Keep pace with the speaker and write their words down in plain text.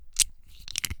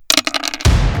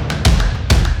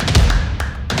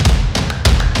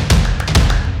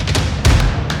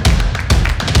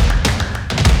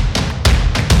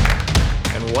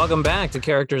Welcome back to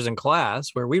Characters in Class,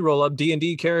 where we roll up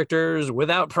D&D characters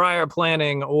without prior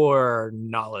planning or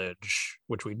knowledge,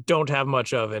 which we don't have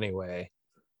much of anyway.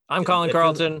 I'm Colin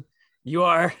Carlton. You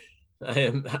are?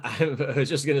 I was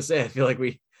just gonna say, I feel like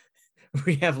we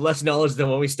have less knowledge than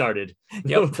when we started.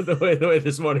 Yep. the way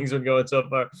this morning's been going so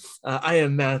far. I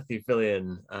am Matthew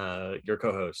Fillion, your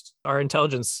co-host. Our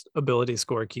intelligence ability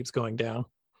score keeps going down.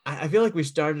 I feel like we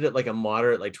started at like a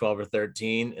moderate, like 12 or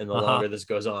 13, and the longer this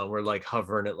goes on, we're like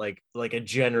hovering at like a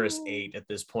generous 8 at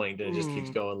this point, and it just keeps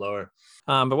going lower.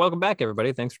 But welcome back,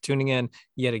 everybody. Thanks for tuning in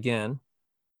yet again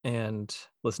and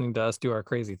listening to us do our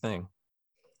crazy thing.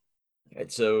 All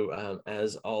right, so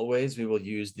as always, we will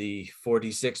use the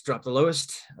 4d6 drop the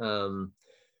lowest. And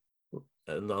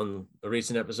on a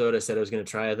recent episode, I said I was going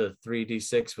to try the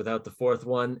 3d6 without the fourth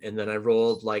one, and then I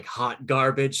rolled like hot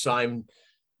garbage, so I'm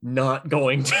not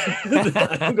going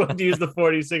to I'm going to use the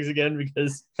 46 again,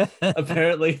 because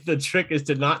apparently the trick is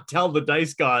to not tell the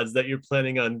dice gods that you're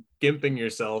planning on gimping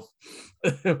yourself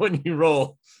when you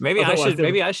roll. Maybe I should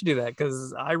do that,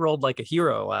 because I rolled like a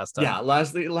hero last time. Yeah,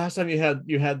 last time you had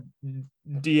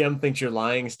DM thinks you're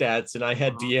lying stats, and I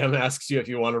had DM asks you if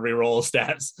you want to re-roll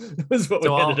stats.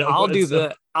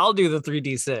 I'll do the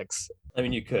 3d6. I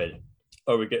mean, you could.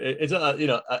 Or we could. It's I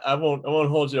won't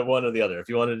hold you to one or the other. If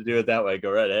you wanted to do it that way, go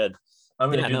right ahead.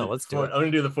 Let's do it. I'm gonna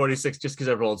do the 46 just because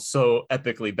I rolled so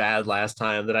epically bad last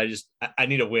time that I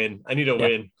need a win. I need a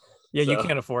win. Yeah, so. You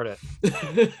can't afford it.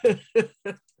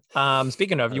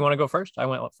 Speaking of, you want to go first? I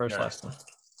went first last time.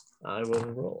 I will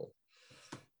roll.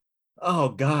 Oh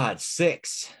God,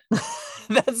 6.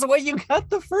 That's what you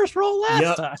got the first roll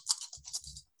last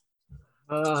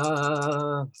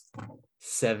time.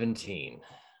 17.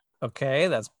 Okay,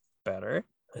 that's better.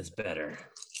 That's better.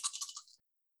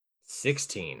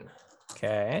 16.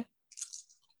 Okay.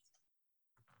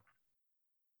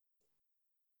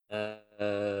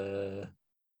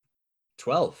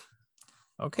 12.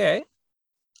 Okay.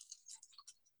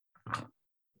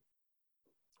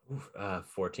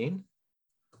 14.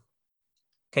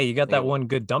 Okay, you got that one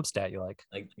good dump stat you like.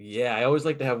 Yeah, I always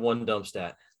like to have one dump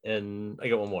stat, and I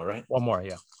got one more, right? One more,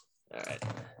 yeah. All right.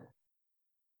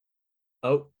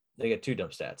 Oh, they get 2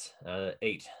 dump stats.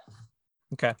 8.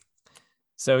 Okay.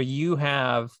 So you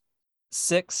have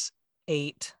 6,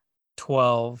 8,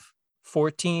 12,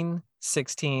 14,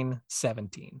 16,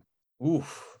 17.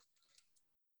 Oof.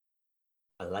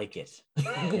 I like it.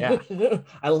 Yeah.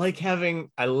 I like having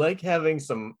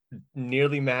some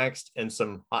nearly maxed and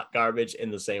some hot garbage in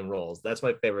the same rolls. That's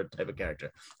my favorite type of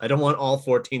character. I don't want all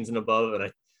 14s and above,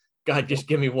 and God, just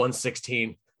give me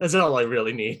 116. That's all I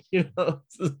really need, you know.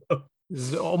 This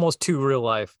is almost too real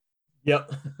life. Yep.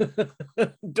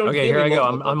 Okay, here I go.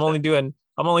 I'm only doing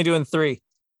 3.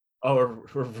 Oh,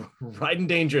 we're riding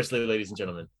dangerously, ladies and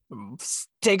gentlemen. I'm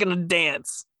taking a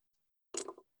dance.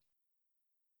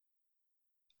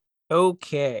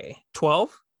 Okay,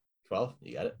 12. 12,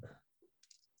 you got it.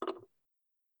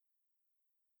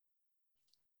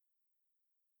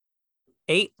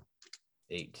 8.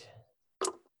 8.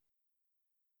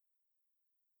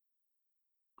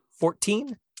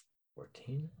 14.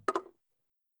 14.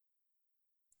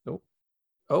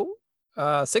 Oh,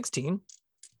 16.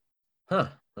 Huh.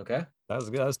 Okay. That was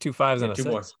good. That was 2 5s and a 2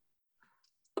 6. more.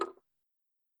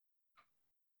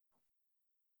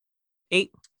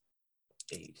 8.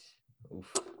 8.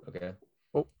 Oof. Okay.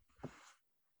 Oh.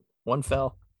 1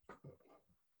 fell.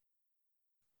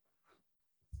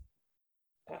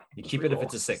 You keep it if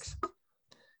it's a 6.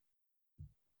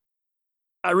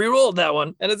 I re-rolled that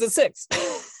one, and it's a 6.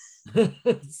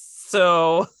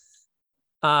 So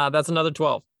that's another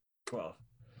 12. 12.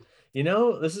 You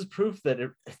know, this is proof that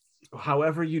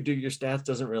however you do your stats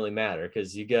doesn't really matter,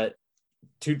 because you got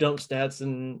 2 dump stats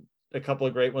and a couple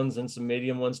of great ones and some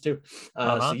medium ones too.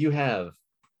 So you have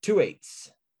 2 8s,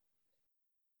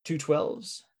 2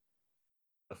 12s,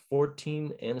 a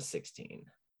 14, and a 16.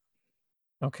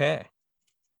 Okay.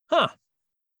 Huh.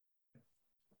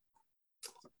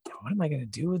 What am I going to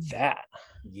do with that?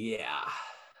 Yeah.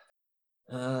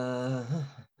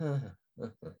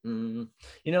 You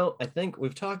know, I think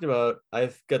we've talked about,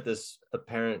 I've got this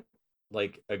apparent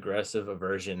like aggressive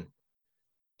aversion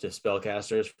to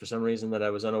spellcasters for some reason that I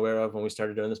was unaware of when we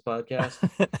started doing this podcast.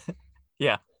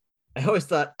 Yeah. I always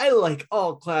thought I like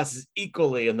all classes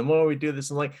equally, and the more we do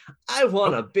this, I'm like, I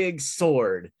want a big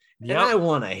sword, and I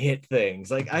want to hit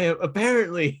things. Like, I am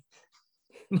apparently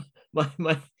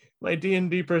my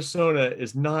D&D persona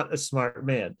is not a smart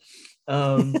man.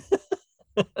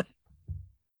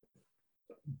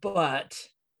 But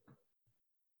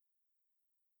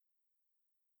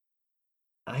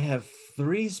I have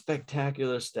 3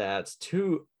 spectacular stats,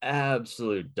 2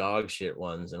 absolute dog shit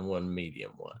ones, and 1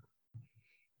 medium one.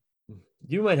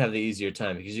 You might have the easier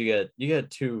time because you got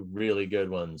 2 really good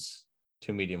ones,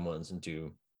 2 medium ones, and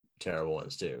 2 terrible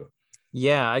ones too.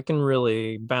 Yeah, I can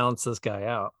really balance this guy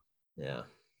out. Yeah.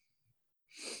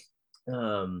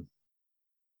 Um.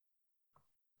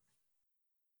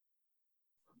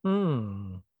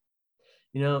 Hmm.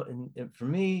 And for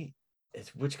me,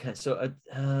 it's which kind. So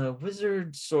a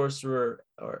wizard, sorcerer,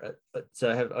 or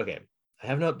so I have. Okay, I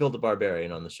have not built a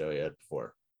barbarian on the show yet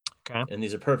before, Okay. and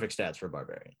these are perfect stats for a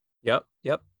barbarian. Yep.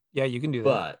 Yep. Yeah, you can do that.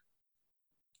 But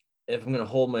if I'm going to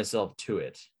hold myself to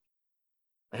it,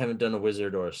 I haven't done a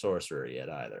wizard or a sorcerer yet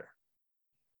either.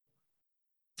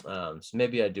 So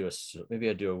maybe I do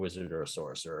a wizard or a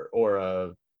sorcerer or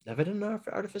a. Have I done an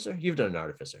artificer? You've done an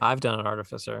artificer. I've done an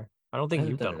artificer. I don't I think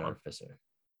haven't you've done done an one. artificer.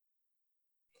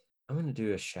 I'm going to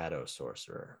do a shadow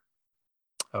sorcerer.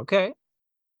 Okay.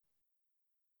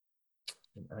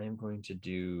 And I am going to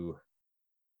do.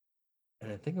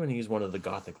 And I think I'm going to use one of the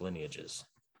Gothic lineages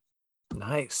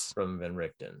Nice. from Van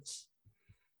Richten's.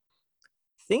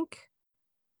 Think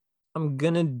I'm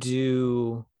gonna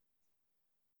do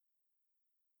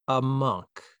a monk.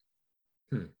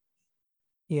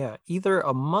 Yeah, either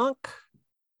a monk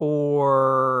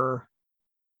or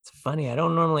it's funny, I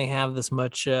don't normally have this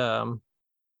much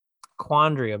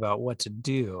quandary about what to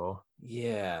do.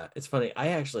 Yeah, it's funny. I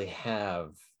actually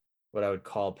have what I would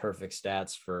call perfect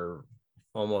stats for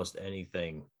almost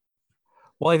anything.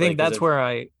 Well, I Like, think that's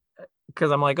where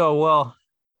because I'm like, oh, well,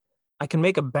 I can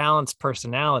make a balanced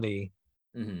personality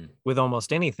with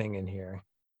almost anything in here.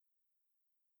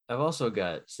 I've also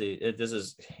got this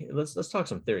is let's talk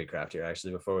some theory craft here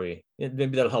actually before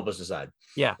maybe that'll help us decide.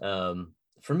 Yeah.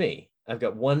 For me, I've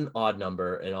got one odd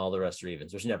number and all the rest are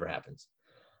evens, which never happens.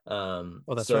 Well,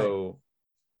 that's right. So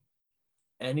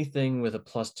anything with a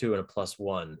 +2 and a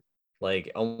 +1,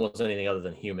 like almost anything other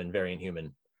than human, variant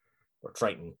human, or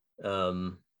Triton,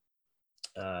 can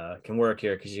work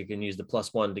here because you can use the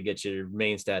 +1 to get your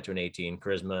main stat to an 18,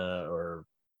 charisma or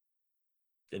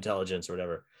intelligence or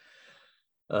whatever.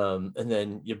 And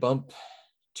then you bump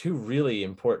 2 really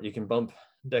important. You can bump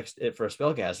for a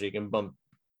spellcaster. You can bump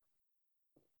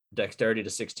dexterity to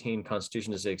 16,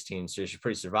 constitution to 16. So you're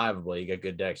pretty survivable. You get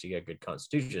good dex, you get good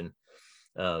constitution.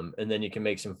 And then you can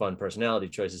make some fun personality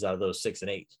choices out of those 6 and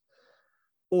 8.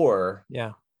 Or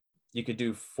yeah, you could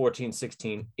do 14,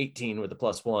 16, 18 with a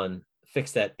 +1,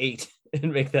 fix that 8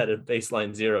 and make that a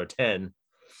baseline 0, 10.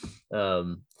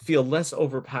 Feel less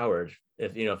overpowered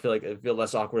if feel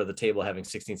less awkward at the table having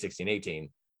 16, 16,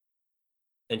 18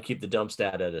 and keep the dump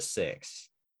stat at a 6.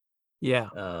 Yeah.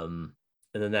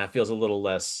 And then that feels a little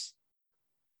less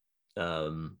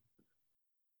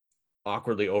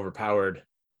awkwardly overpowered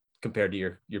compared to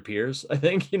your peers, I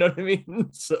think. You know what I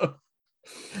mean? So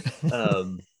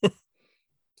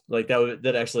like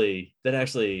that actually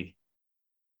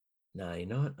nah, you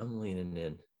know what? I'm leaning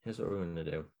in. Here's what we're gonna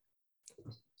do.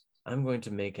 I'm going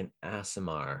to make an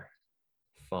Aasimar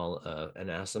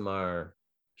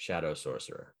shadow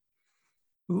sorcerer.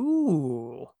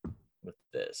 Ooh. With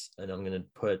this. And I'm gonna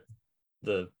put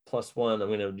the +1. I'm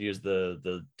gonna use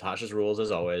the Tasha's rules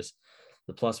as always.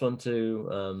 The +1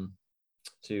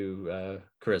 to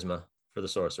charisma for the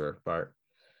sorcerer part.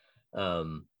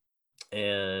 And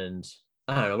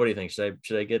I don't know. What do you think?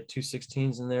 Should I get 2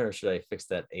 16s in there, or should I fix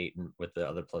that 8 with the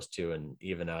other +2 and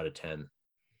even out a 10?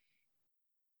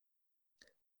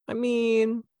 I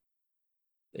mean,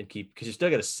 And keep, because you still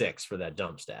got a 6 for that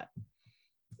dump stat.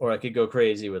 Or I could go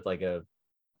crazy with like a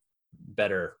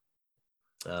better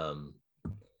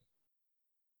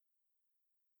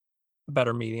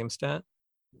medium stat.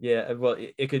 yeah, well,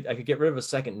 I could get rid of a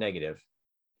second negative.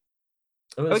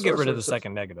 I would get rid of the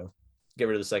second negative. Get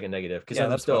rid of the second negative because I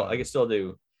could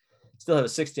still have a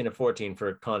 16 and 14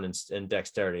 for con and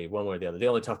dexterity, one way or the other. The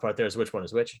only tough part there is which one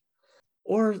is which.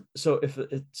 Or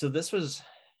this was,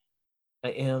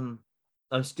 I'm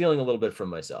stealing a little bit from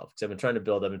myself because I've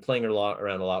been playing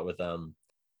around a lot with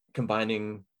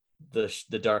combining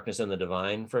the darkness and the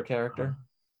divine for a character.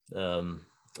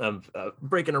 I'm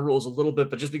breaking the rules a little bit,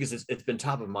 but just because it's been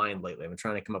top of mind lately, I've been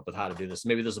trying to come up with how to do this.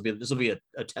 Maybe this will be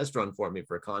a test run for me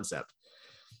for a concept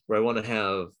where I want to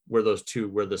have where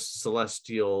the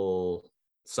celestial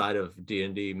side of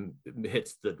D&D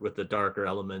hits with the darker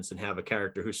elements and have a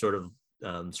character who sort of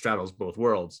straddles both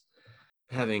worlds.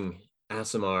 Having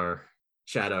Aasimar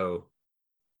Shadow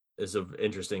is an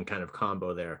interesting kind of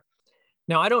combo there.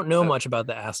 Now, I don't know much about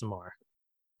the Aasimar.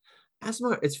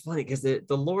 Aasimar, it's funny because the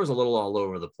lore is a little all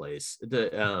over the place.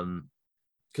 Because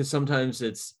sometimes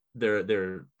it's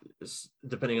they're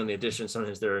depending on the edition,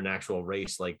 sometimes they're an actual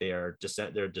race, like they're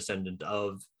a descendant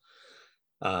of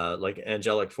like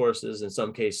angelic forces. In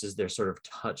some cases they're sort of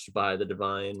touched by the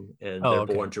divine and they're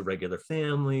okay. born to regular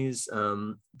families.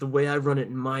 The way I run it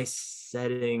in my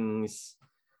settings,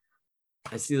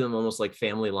 I see them almost like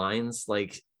family lines,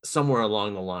 like somewhere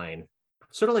along the line,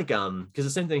 sort of like because the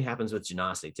same thing happens with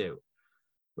Genasi too,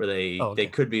 where they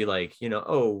could be like,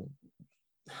 oh,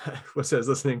 I was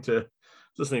listening to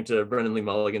Brendan Lee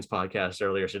Mulligan's podcast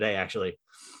earlier today, actually,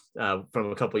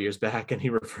 from a couple years back, and he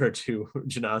referred to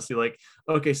Genasi like,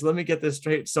 okay, so let me get this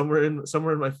straight. Somewhere in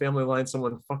my family line,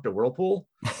 someone fucked a whirlpool.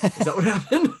 Is that what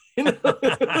happened? It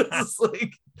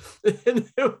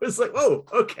was like, oh,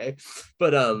 okay.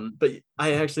 But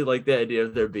I actually like the idea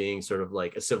of there being sort of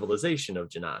like a civilization of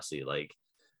Genasi, like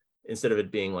instead of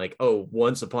it being like, oh,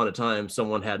 once upon a time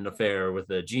someone had an affair with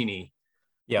a genie.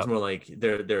 It's more like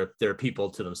they're people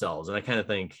to themselves. And I kind of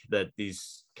think that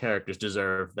these characters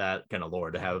deserve that kind of lore,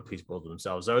 to have people to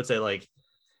themselves. So I would say, like,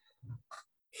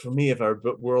 for me, if our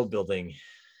world building,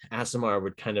 Asimar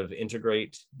would kind of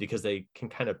integrate, because they can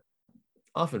kind of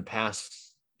often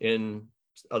pass in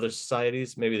other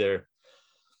societies. Maybe they're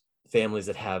families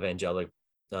that have angelic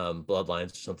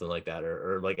bloodlines or something like that,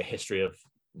 or like a history of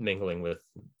mingling with,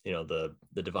 the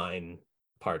divine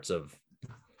parts of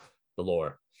the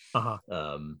lore. But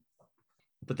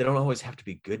they don't always have to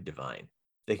be good divine.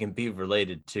 They can be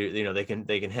related to,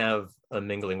 they can have a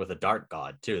mingling with a dark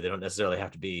god too. They don't necessarily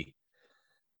have to be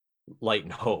light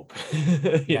and hope.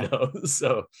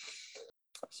 So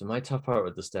my tough part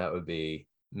with the stat would be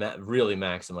really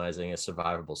maximizing a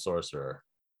survivable sorcerer.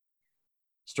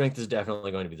 Strength is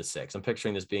definitely going to be the 6. I'm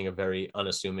picturing this being a very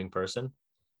unassuming person,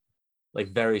 like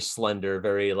very slender,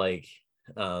 very like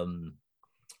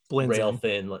rail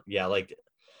thin, like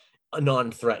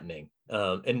non-threatening.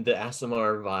 And the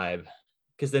Asimar vibe,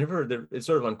 because it's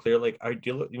sort of unclear, like,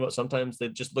 sometimes they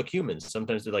just look human,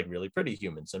 sometimes they're like really pretty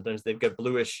humans, sometimes they've got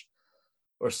bluish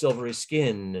or silvery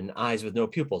skin and eyes with no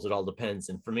pupils. It all depends.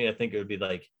 And for me, I think it would be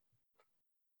like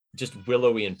just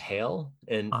willowy and pale,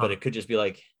 but it could just be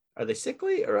like, are they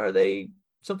sickly or are they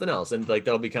something else? And like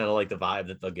that'll be kind of like the vibe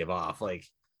that they'll give off. Like,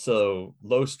 so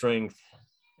low strength,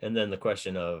 and then the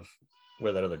question of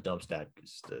where that other dump stat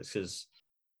is, because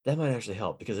that might actually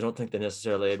help, because I don't think they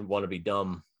necessarily want to be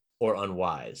dumb or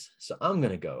unwise. So I'm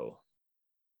going to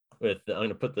put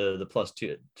the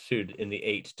 +2 in the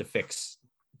 8 to fix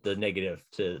the negative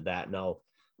to that. And I'll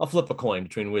flip a coin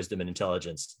between wisdom and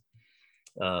intelligence.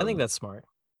 I think that's smart.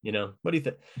 What do you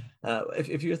think?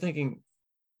 If you're thinking,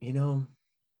 and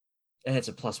it's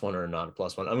a +1 or not a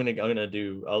 +1,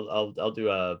 I'll do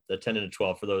a 10 and a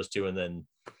 12 for those two. And then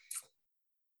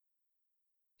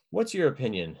what's your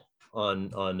opinion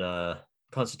on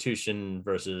constitution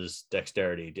versus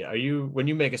dexterity? Are you, when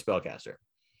you make a spellcaster?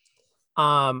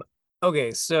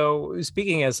 Okay, so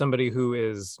speaking as somebody who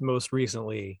is most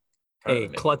recently a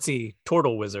klutzy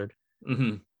turtle wizard,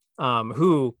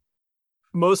 who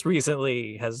most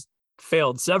recently has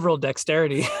failed several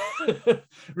dexterity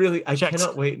really, I checks.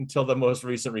 cannot wait until the most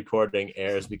recent recording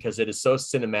airs, because it is so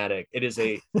cinematic. It is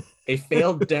a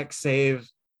failed dex save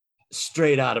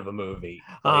straight out of a movie.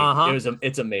 Like,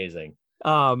 it's amazing.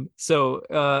 So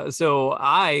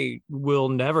I will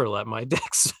never let my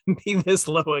dex be this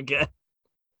low again,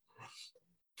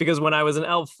 because when I was an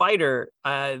elf fighter,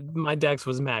 my dex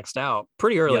was maxed out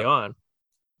pretty early on.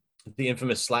 The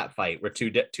infamous slap fight where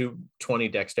two 20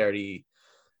 dexterity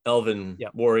elven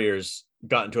warriors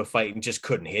got into a fight and just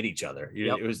couldn't hit each other.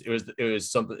 It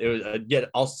was something. It was yet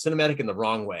all cinematic in the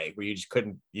wrong way, where you just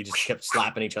kept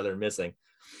slapping each other and missing.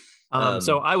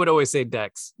 So I would always say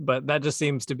dex, but that just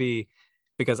seems to be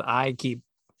because I keep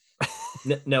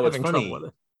now it's funny,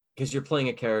 because you're playing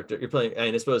a character,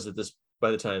 and I suppose that this,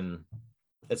 by the time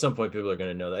at some point people are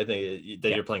going to know that, I think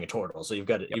that you're playing a turtle, so you've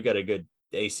got a good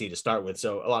AC to start with.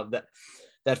 So a lot of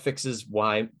that fixes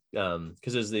why,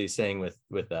 because as the saying with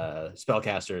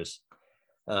spellcasters,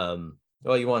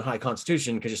 well, you want high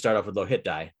constitution because you start off with low hit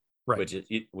die, right? Which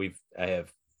I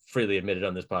have freely admitted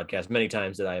on this podcast many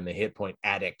times that I am a hit point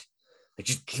addict. Like,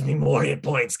 just give me more hit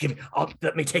points.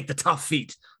 Let me take the tough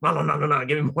feat. No.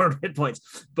 Give me more hit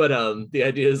points. But the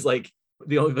idea is, like,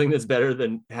 the only thing that's better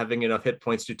than having enough hit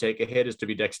points to take a hit is to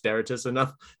be dexterous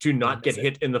enough to not get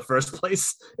hit in the first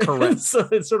place. Correct. So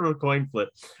it's sort of a coin flip.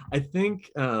 I think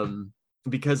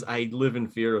because I live in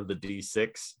fear of the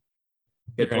D6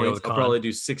 hit points, I'll probably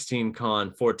do 16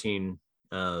 con, 14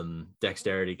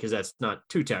 dexterity, because that's not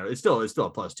too terrible. It's still a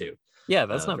 +2. Yeah,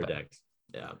 that's not for bad. dex.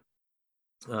 Yeah.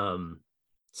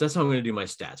 So that's how I'm going to do my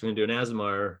stats. I'm going to do an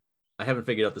Asimar. I haven't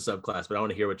figured out the subclass, but I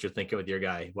want to hear what you're thinking with your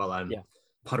guy while I'm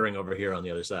puttering over here on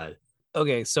the other side.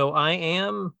 Okay, so I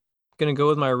am gonna go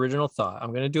with my original thought.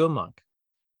 I'm gonna do a monk.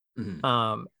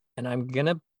 Mm-hmm. And I'm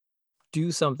gonna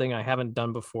do something I haven't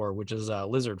done before, which is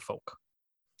lizard folk.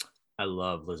 I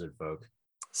love lizard folk.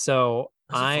 So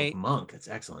Lizard folk monk. That's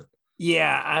excellent.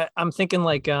 I'm thinking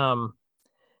like I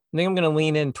think I'm gonna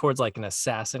lean in towards like an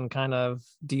assassin kind of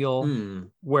deal,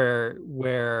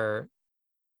 where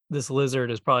this lizard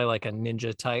is probably like a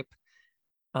ninja type,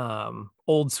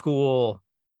 old school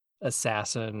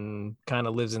assassin, kind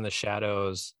of lives in the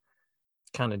shadows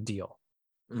kind of deal.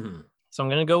 Mm-hmm. So I'm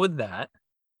gonna go with that.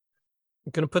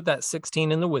 I'm gonna put that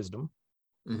 16 in the wisdom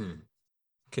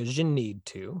because you need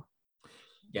to.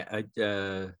 Yeah,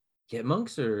 yeah.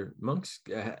 Monks. They're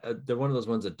one of those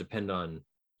ones that depend on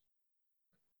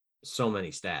so many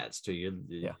stats too.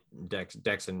 You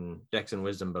dex and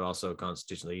wisdom, but also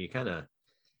constitutionally. You kind of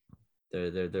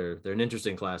they're an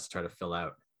interesting class to try to fill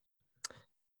out.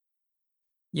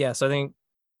 Yeah, so I think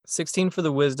 16 for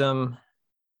the wisdom.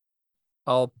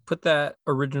 I'll put that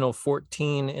original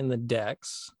 14 in the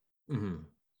dex and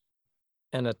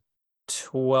a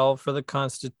 12 for the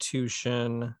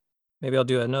constitution. Maybe I'll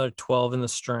do another 12 in the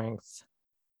strength.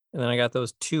 And then I got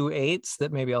those 2 8s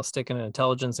that maybe I'll stick in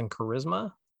intelligence and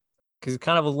charisma because he's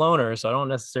kind of a loner, so I don't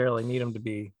necessarily need him to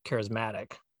be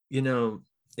charismatic. You know,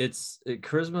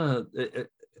 charisma.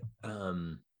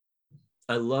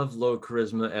 I love low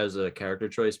charisma as a character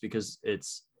choice because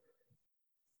it's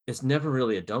never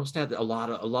really a dump stat. A lot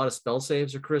of spell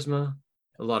saves are charisma.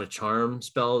 A lot of charm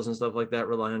spells and stuff like that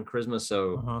rely on charisma.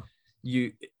 So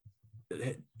you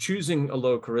choosing a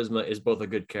low charisma is both a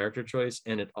good character choice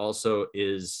and it also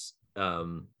is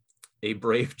a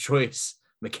brave choice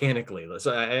mechanically.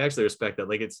 So I actually respect that.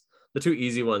 Like it's the two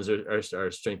easy ones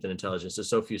are strength and intelligence. There's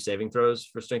so few saving throws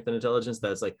for strength and intelligence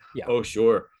that's like, oh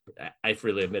sure. I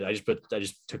freely admit I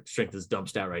just took strength as dump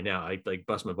stat right now. I like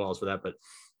bust my balls for that, but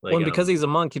like, well, because he's a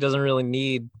monk, he doesn't really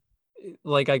need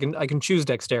like I can choose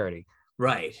dexterity.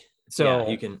 Right. So yeah,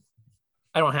 you can.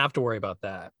 I don't have to worry about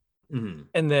that.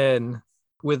 And then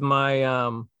with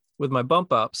my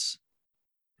bump ups,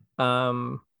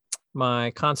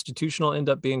 my constitution will end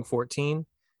up being 14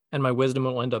 and my wisdom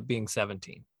will end up being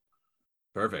 17.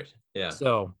 Perfect. Yeah.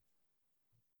 So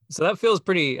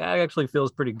that actually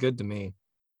feels pretty good to me.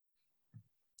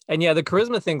 And yeah, the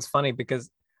charisma thing's funny because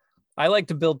I like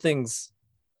to build things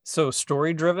so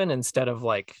story driven instead of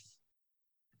like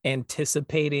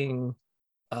anticipating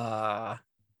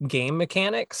game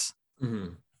mechanics,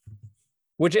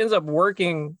 which ends up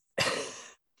working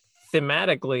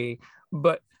thematically,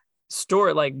 but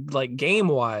story like game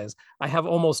wise, I have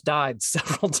almost died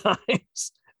several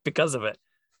times because of it.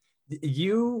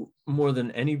 You, more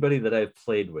than anybody that I've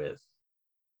played with,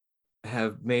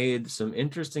 have made some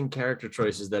interesting character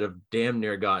choices that have damn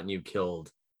near gotten you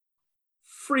killed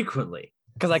frequently.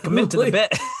 Because I commit to the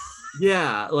bit.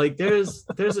 Yeah, like there's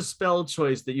a spell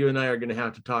choice that you and I are going to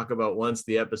have to talk about once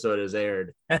the episode is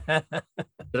aired that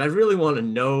I really want to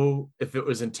know if it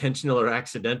was intentional or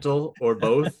accidental or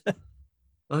both.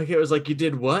 Like it was like, you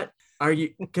did what? Are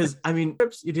you? Because I mean,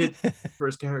 you did.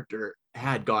 First character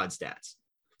had god stats.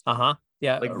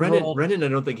 Yeah. Like Renan, I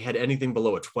don't think had anything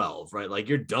below a 12, right? Like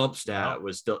your dump stat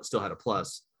was still had a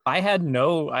plus. I had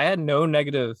no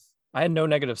negative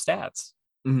stats.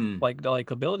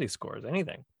 Like ability scores,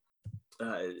 anything.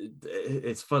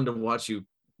 It's fun to watch you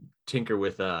tinker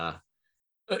with the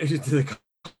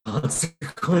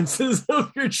consequences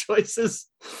of your choices,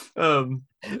 and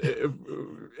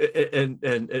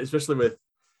especially with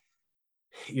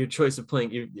your choice of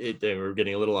playing. We're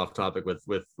getting a little off topic with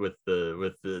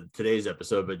the today's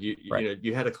episode, but you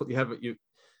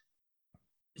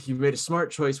made a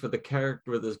smart choice with a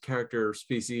character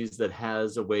species that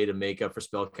has a way to make up for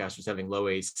spellcasters having low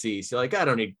AC. So like, I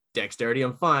don't need dexterity,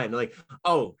 I'm fine. Like,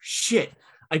 oh shit,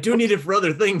 I do need it for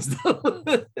other things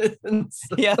though.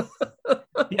 Yeah.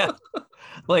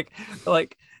 Like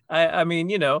I mean,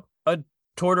 you know, a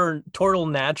turtle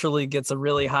naturally gets a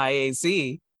really high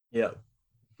AC. Yeah.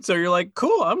 So you're like,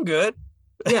 cool, I'm good.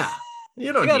 Yeah.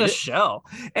 You don't I got a shell.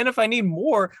 And if I need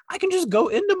more, I can just go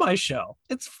into my shell.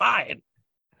 It's fine.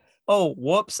 Oh,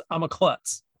 whoops, I'm a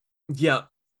klutz. Yeah.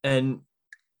 And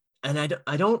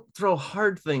I don't throw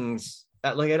hard things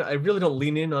at, like, I really don't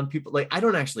lean in on people. Like, I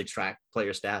don't actually track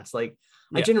player stats. Like,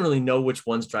 I generally know which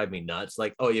ones drive me nuts.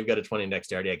 Like, oh, you've got a 20 in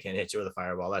dexterity, I can't hit you with a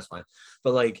fireball. That's fine.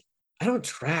 But like, I don't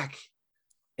track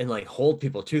and like hold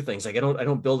people to things. Like, I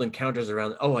don't build encounters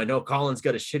around, oh, I know Colin's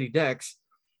got a shitty dex.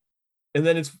 And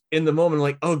then it's in the moment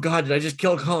like, oh God, did I just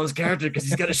kill Colin's character because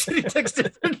he's got a shitty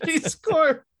dexterity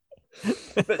score?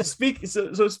 But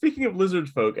speaking of lizard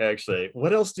folk, actually,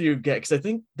 what else do you get? Because I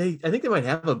think they might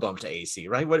have a bump to AC,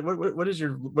 right? What is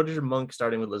your monk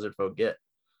starting with lizard folk get?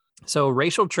 So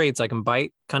racial traits, I can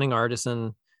bite, cunning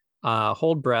artisan,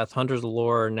 hold breath, hunter's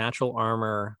lore, natural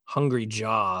armor, hungry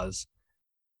jaws,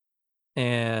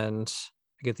 and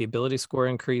I get the ability score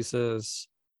increases.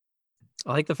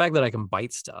 I like the fact that I can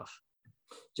bite stuff.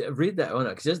 Read that one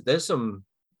because there's some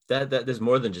that there's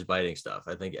more than just biting stuff.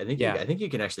 Yeah. I think you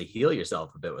can actually heal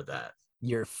yourself a bit with that.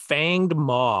 Your fanged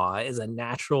maw is a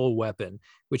natural weapon,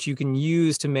 which you can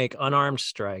use to make unarmed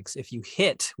strikes. If you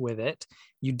hit with it,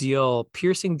 you deal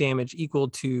piercing damage equal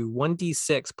to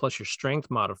 1d6 plus your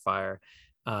strength modifier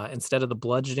instead of the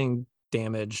bludgeoning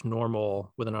damage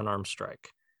normal with an unarmed strike,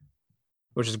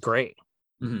 which is great.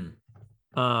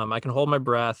 I can hold my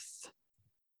breath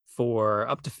for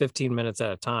up to 15 minutes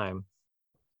at a time,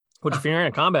 which if you're in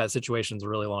a combat situation is a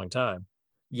really long time.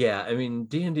 Yeah, I mean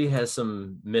D&D has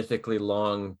some mythically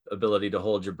long ability to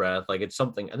hold your breath. Like it's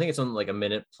something, I think it's on like a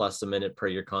minute plus a minute per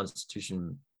your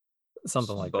constitution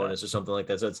Something like bonus that. or something like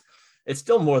that. So it's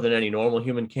still more than any normal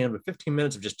human can, but 15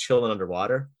 minutes of just chilling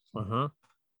underwater.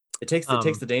 It takes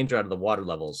the danger out of the water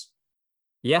levels.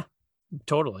 Yeah,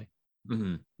 totally.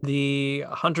 The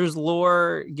hunter's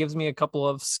lore gives me a couple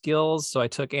of skills. So I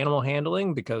took animal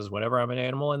handling because whenever I'm an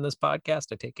animal in this podcast,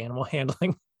 I take animal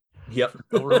handling. Yep.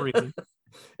 For no real reason.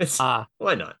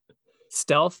 Why not?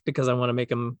 Stealth because I want to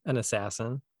make him an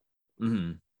assassin.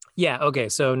 Yeah. Okay.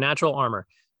 So natural armor,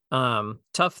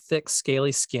 tough, thick,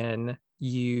 scaly skin.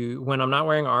 When I'm not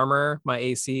wearing armor, my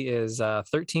AC is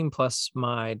 13 plus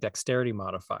my dexterity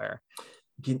modifier.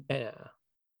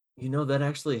 That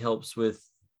actually helps with.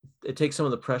 It takes some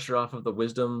of the pressure off of the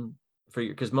wisdom for you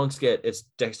because monks get it's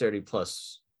dexterity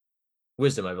plus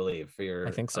wisdom, I believe, for your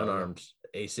unarmed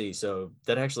AC. So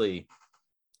that actually,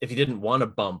 if you didn't want to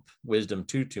bump wisdom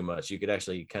too much, you could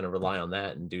actually kind of rely on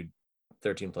that and do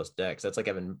 13 plus dex. That's like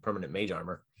having permanent mage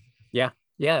armor. Yeah,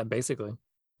 basically.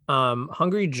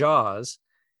 Hungry jaws.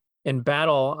 In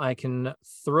battle, I can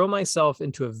throw myself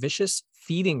into a vicious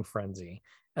feeding frenzy.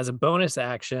 As a bonus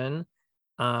action,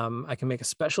 I can make a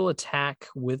special attack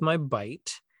with my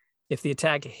bite. If the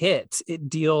attack hits, it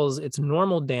deals its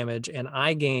normal damage, and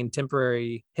I gain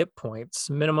temporary hit points,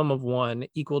 minimum of 1,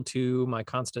 equal to my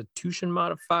Constitution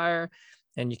modifier.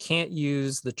 And you can't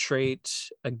use the trait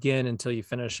again until you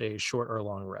finish a short or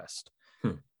long rest.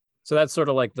 So that's sort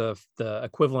of like the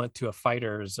equivalent to a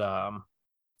fighter's what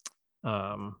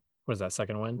is that,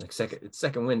 second wind? It's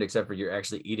second wind, except for you're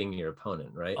actually eating your opponent,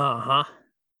 right?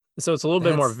 So it's a little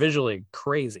bit more visually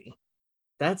crazy.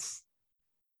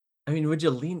 Would you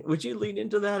lean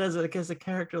into that as a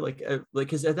character, like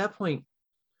because at that point,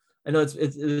 I know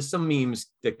there's some memes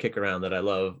that kick around that I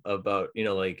love about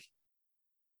like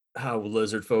how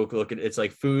lizard folk look at it's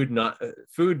like food, not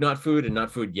food, and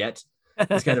not food yet.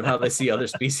 It's kind of how they see other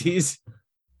species.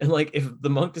 And like if the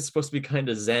monk is supposed to be kind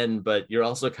of zen, but you're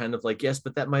also kind of like, yes,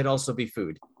 but that might also be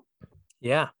food.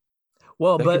 Yeah.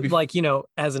 Well, but like,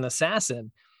 as an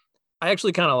assassin, I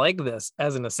actually kind of like this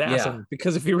as an assassin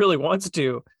because if he really wants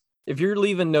to, if you're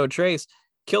leaving no trace,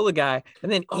 kill the guy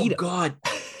and then eat him.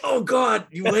 Oh God,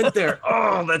 you went there.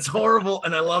 Oh, that's horrible.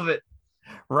 And I love it.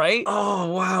 Right?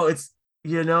 Oh, wow. It's,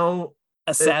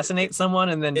 assassinate someone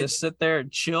and then just sit there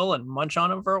and chill and munch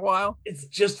on him for a while. It's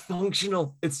just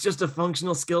functional. It's just a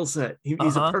functional skill set.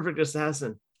 He's a perfect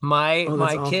assassin.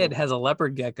 My kid has a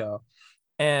leopard gecko,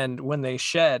 and when they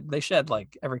shed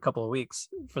like every couple of weeks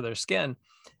for their skin,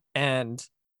 and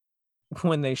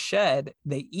when they shed,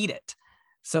 they eat it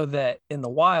so that in the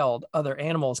wild other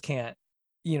animals can't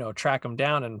track them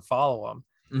down and follow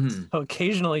them. So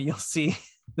occasionally you'll see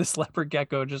this leopard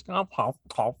gecko just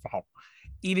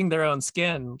eating their own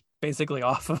skin basically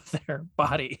off of their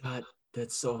body. God,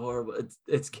 that's so horrible.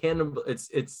 It's cannibal.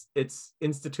 It's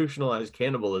institutionalized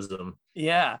cannibalism.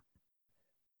 Yeah.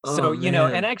 So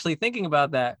and actually thinking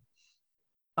about that,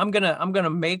 I'm gonna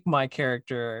make my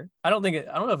character. I don't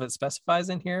know if it specifies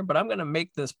in here, but I'm gonna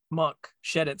make this monk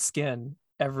shed its skin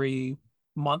every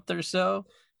month or so.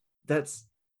 That's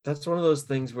one of those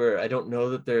things where I don't know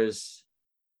that there's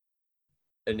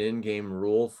an in-game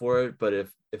rule for it, but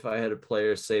if I had a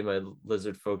player say my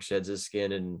lizard folk sheds his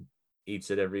skin and eats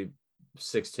it every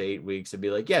 6 to 8 weeks, I'd be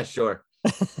like, yeah, sure.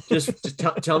 just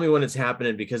tell me when it's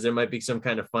happening, because there might be some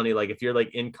kind of funny, like if you're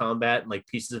like in combat and like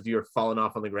pieces of you are falling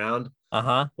off on the ground,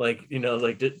 like like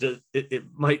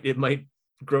it might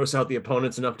gross out the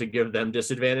opponents enough to give them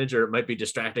disadvantage, or it might be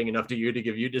distracting enough to you to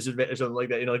give you disadvantage, something like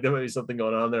that. Like there might be something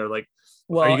going on there. Like,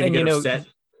 well, are you gonna get upset?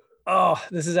 Oh,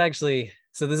 this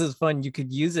is fun. You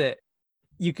could use it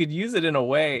in a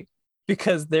way,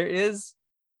 because there is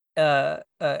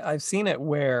I've seen it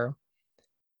where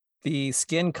the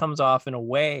skin comes off in a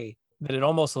way that it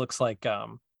almost looks like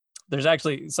there's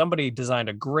actually somebody designed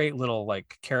a great little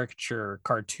like caricature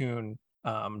cartoon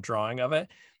drawing of it,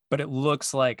 but it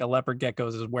looks like a leopard gecko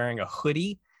is wearing a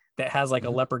hoodie that has like a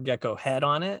Mhm. leopard gecko head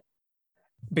on it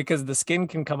because the skin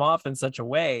can come off in such a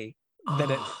way that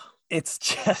Oh, it's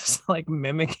just like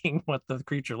mimicking what the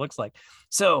creature looks like.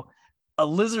 So a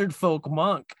lizard folk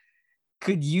monk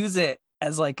could use it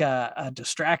as like a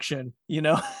distraction, you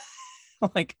know,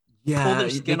 like pull yeah, their they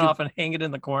skin could off and hang it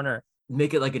in the corner.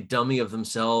 make it like a dummy of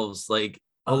themselves. Like,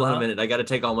 hold on a Uh-huh. minute, I got to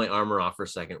take all my armor off for a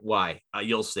second. Why?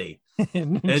 You'll see.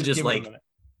 And Just just give it a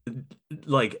minute.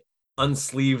 like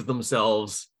unsleeve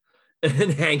themselves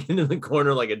and hanging in the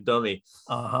corner like a dummy.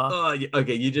 Uh-huh. Oh,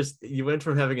 okay. You went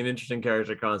from having an interesting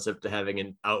character concept to having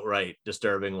an outright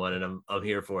disturbing one, and I'm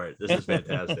here for it. This is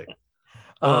fantastic.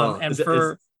 Oh, And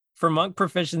for monk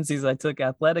proficiencies, I took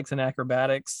athletics and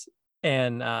acrobatics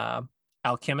and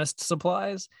alchemist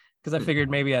supplies because I hmm, figured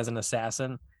maybe as an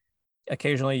assassin,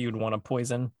 occasionally you'd want to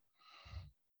poison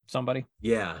somebody,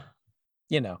 yeah,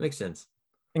 you know, makes sense.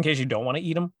 in case you don't want to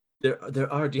eat them.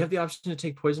 There are. Do you have the option to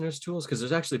take poisonous tools? Because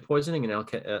there's actually poisoning and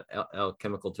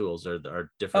alchemical tools are Oh,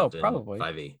 different in probably.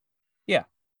 5e. Yeah.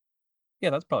 Yeah,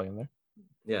 that's probably in there.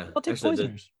 Yeah, I'll take actually, the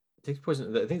poisoners. it takes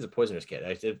poison. I think it's a poisoner's kit.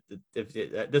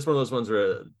 That's one of those ones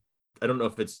where I don't know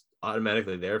if it's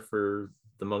automatically there for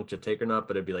the monk to take or not,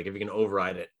 but it'd be like if you can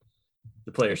override it,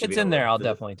 the player If should it's be in able there, to. I'll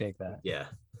definitely take that. Yeah.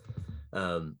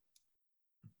 Um.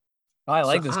 Oh, I So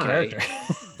like this character.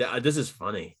 this is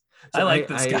funny. I So like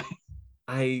this guy.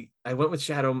 I went with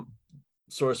Shadow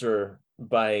Sorcerer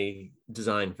by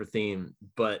design for theme,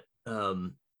 but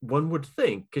one would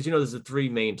think because there's the three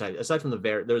main types aside from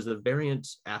there's the variant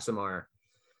Asimar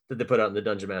that they put out in the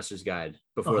Dungeon Master's Guide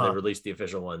before they Uh-huh. released the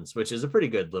official ones, which is a pretty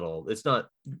good little. It's not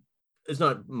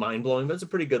mind blowing, but it's a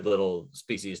pretty good little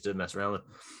species to mess around with.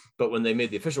 But when they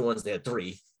made the official ones, they had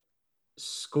three: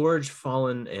 Scourge,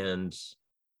 Fallen, and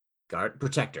Guard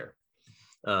Protector.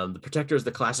 The Protector is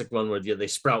the classic one where they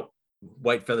sprout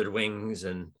white feathered wings,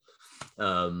 and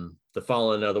the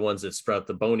Fallen are the ones that sprout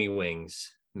the bony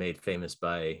wings, made famous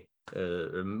by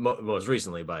most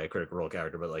recently by a Critical Role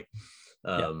character, but like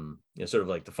Yeah. sort of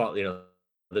like the fall.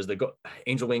 There's the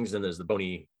angel wings, and there's the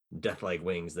bony death-like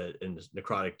wings that in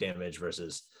necrotic damage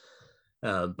versus.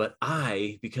 But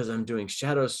because I'm doing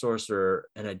Shadow Sorcerer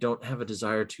and I don't have a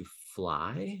desire to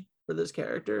fly for this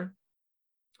character,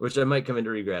 which I might come into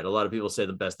regret. A lot of people say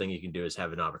the best thing you can do is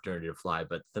have an opportunity to fly,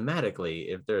 but thematically,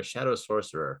 if they're a Shadow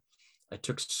Sorcerer, I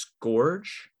took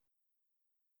Scourge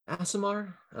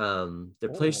Asimar. They're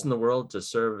placed in Oh. the world to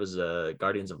serve as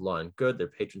guardians of law and good. Their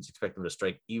patrons expect them to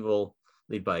strike evil,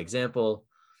 lead by example.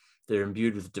 They're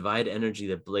imbued with divine energy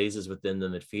that blazes within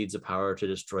them. It feeds a power to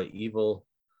destroy evil.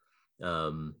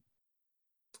 Um,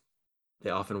 they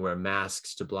often wear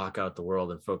masks to block out the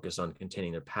world and focus on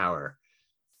containing their power.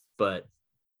 But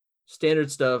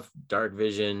standard stuff, dark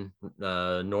vision,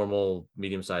 normal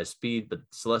medium-sized speed, but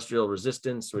celestial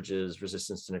resistance, which is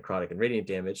resistance to necrotic and radiant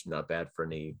damage, not bad for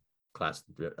any class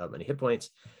of many hit points.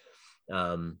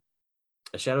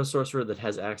 A shadow sorcerer that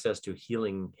has access to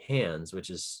healing hands, which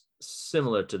is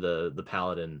similar to the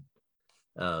paladin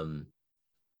um,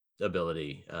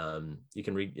 ability.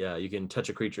 You can touch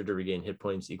a creature to regain hit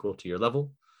points equal to your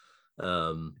level.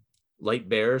 Light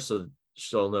bear, so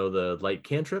she'll know the light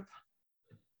cantrip.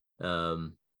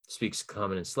 Speaks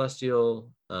common and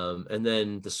celestial. And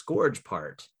then the scourge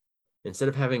part, instead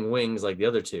of having wings like the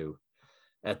other two,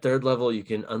 at third level, you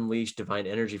can unleash divine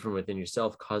energy from within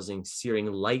yourself, causing searing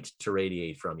light to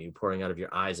radiate from you, pouring out of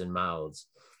your eyes and mouths.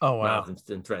 Oh Mouth wow.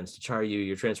 and threatens to char you.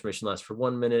 Your transformation lasts for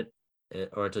 1 minute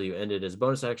or until you end it as a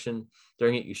bonus action.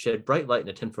 During it, you shed bright light in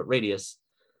a 10-foot radius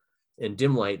and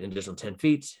dim light an additional 10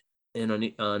 feet.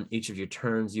 And on each of your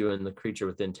turns, you and the creature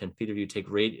within 10 feet of you take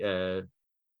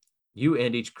you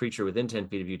and each creature within 10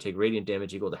 feet of you take radiant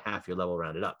damage equal to half your level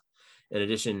rounded up. In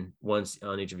addition, once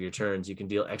on each of your turns, you can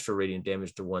deal extra radiant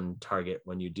damage to one target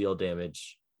when you deal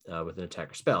damage with an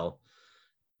attack or spell.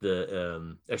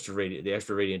 The extra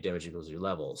radiant damage equals your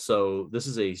level. So this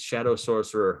is a shadow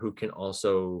sorcerer who can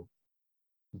also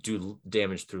do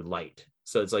damage through light.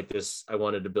 So it's like this. I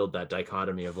wanted to build that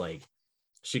dichotomy of like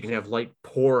she can have light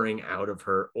pouring out of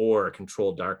her or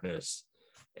control darkness,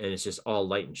 and it's just all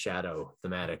light and shadow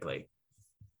thematically.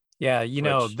 Yeah,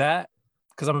 Which that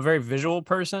because I'm a very visual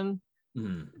person,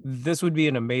 mm, this would be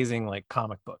an amazing like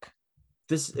comic book.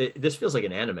 this feels like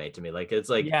an anime to me. Like it's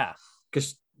like Yeah.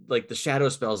 because like the shadow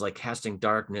spells like casting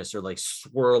darkness or like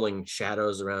swirling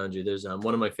shadows around you. There's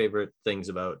one of my favorite things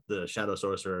about the shadow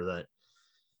sorcerer that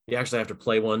You actually have to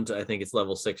play one to, I think it's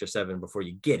level 6 or 7 before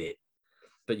you get it.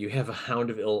 But you have a Hound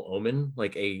of Ill Omen,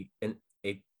 like a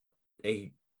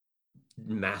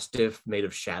mastiff made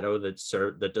of shadow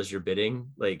that does your bidding.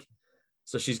 Like,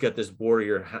 so she's got this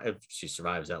warrior, if she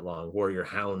survives that long, warrior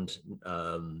hound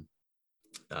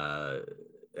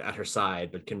at her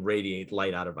side, but can radiate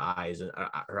light out of eyes and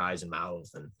her eyes and mouth.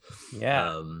 And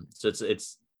so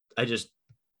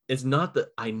it's not that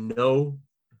I know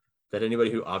that anybody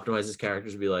who optimizes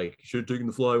characters would be like, should have taken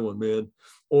the fly one, man.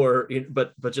 Or,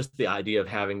 but just the idea of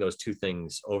having those two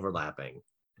things overlapping.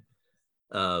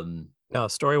 No,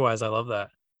 story-wise, I love that.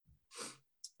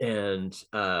 And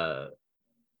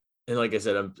like I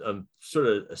said, I'm sort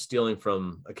of stealing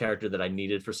from a character that I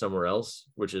needed for somewhere else,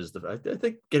 which is I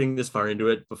think getting this far into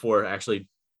it before actually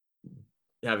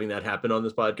having that happen on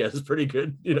this podcast is pretty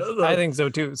good. I think so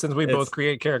too, since we both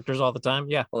create characters all the time.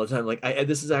 Yeah, all the time. Like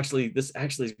this actually is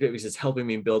great because it's helping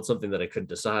me build something that I couldn't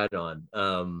decide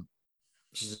on.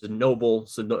 She's a noble,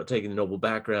 so taking the noble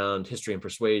background, history and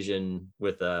persuasion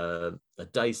with a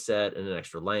dice set and an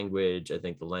extra language. I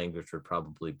think the language would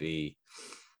probably be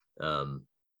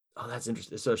oh, that's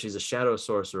interesting. So she's a shadow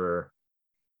sorcerer.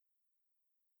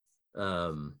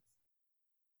 I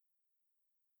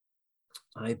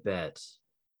bet.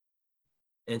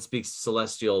 And speaks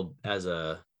celestial as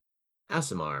a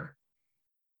Aasimar.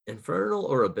 Infernal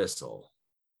or abyssal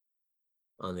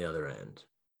on the other end?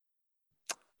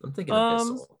 I'm thinking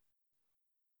abyssal.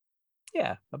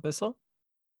 Yeah, abyssal.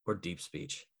 Or deep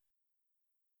speech.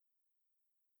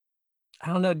 I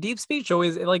don't know. Deep speech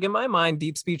always, like in my mind,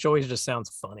 deep speech always just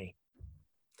sounds funny.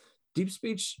 Deep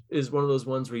speech is one of those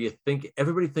ones where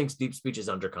everybody thinks deep speech is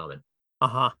undercommon.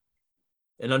 Uh-huh.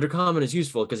 And undercommon is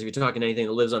useful because if you're talking anything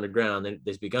that lives underground,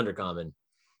 they speak undercommon.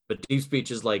 But deep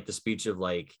speech is like the speech of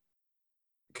like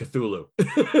Cthulhu.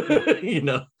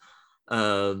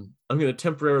 I'm going to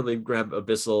temporarily grab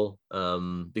abyssal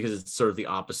because it's sort of the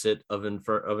opposite of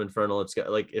infernal. It's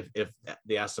got like if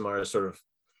the Aasimar is sort of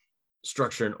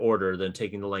structure and order, then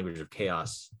taking the language of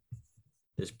chaos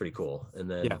is pretty cool. And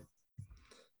then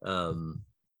and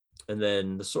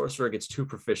then the sorcerer gets 2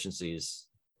 proficiencies.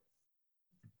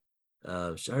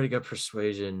 She already got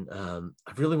persuasion. I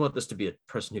really want this to be a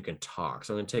person who can talk,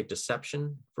 so I'm going to take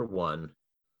deception for 1.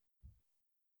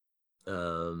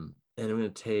 And I'm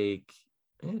going to take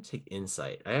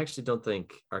insight. I actually don't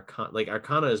think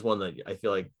Arcana is one that I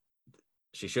feel like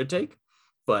she should take,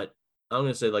 but I'm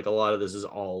going to say like a lot of this is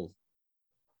all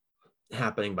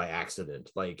happening by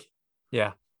accident. Like,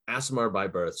 yeah, Aasimar by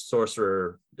birth,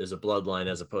 sorcerer is a bloodline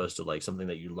as opposed to like something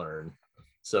that you learn.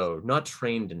 So not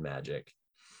trained in magic.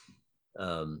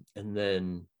 And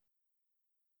then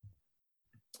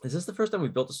is this the first time we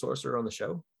built a sorcerer on the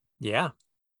show? Yeah.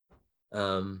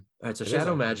 All right, so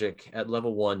shadow magic at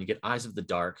level 1, you get Eyes of the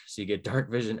Dark, so you get dark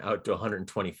vision out to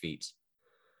 120 feet.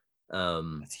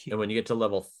 And when you get to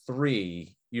level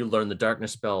 3, you learn the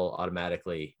darkness spell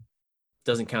automatically.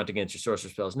 Doesn't count against your sorcerer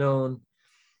spells known.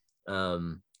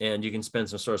 And you can spend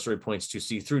some sorcery points to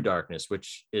see through darkness,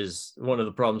 which is one of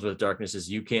the problems with darkness is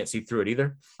you can't see through it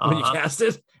either when you cast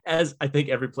it, as I think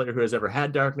every player who has ever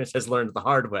had darkness has learned the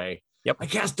hard way. Yep. I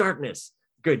cast darkness.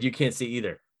 Good, you can't see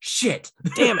either. Shit.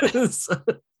 Damn it.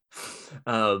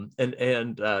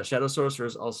 And shadow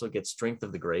sorcerers also get strength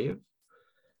of the grave.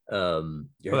 Your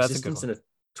existence in a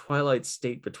twilight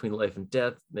state between life and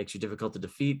death makes you difficult to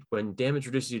defeat. When damage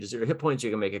reduces you to 0 hit points, you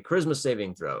can make a charisma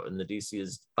saving throw, and the DC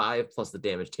is 5 plus the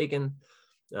damage taken.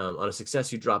 On a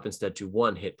success, you drop instead to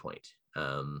 1 hit point.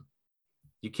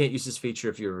 You can't use this feature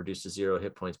if you're reduced to 0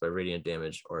 hit points by radiant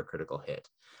damage or a critical hit,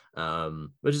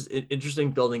 which is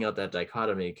interesting, building out that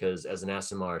dichotomy, because as an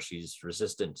Aasimar, she's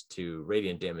resistant to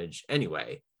radiant damage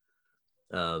anyway.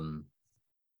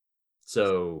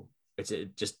 So it's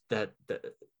just that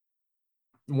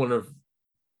one of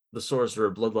the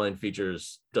sorcerer bloodline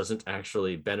features doesn't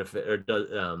actually benefit, or does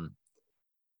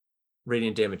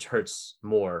radiant damage hurts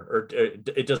more, or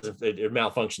it doesn't, it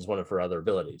malfunctions one of her other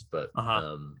abilities. But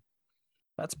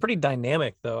that's pretty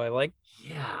dynamic though. I like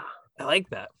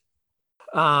that.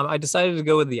 I decided to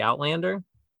go with the Outlander.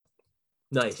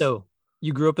 Nice. So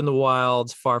you grew up in the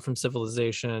wilds, far from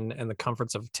civilization and the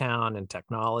comforts of town and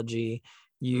technology.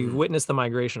 You witnessed the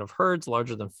migration of herds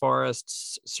larger than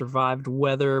forests, survived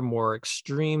weather more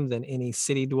extreme than any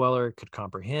city dweller could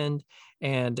comprehend,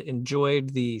 and enjoyed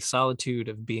the solitude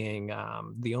of being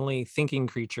the only thinking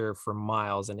creature for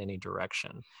miles in any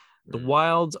direction. The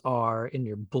wilds are in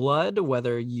your blood,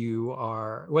 whether you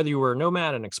were a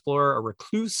nomad, an explorer, a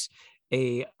recluse,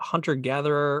 a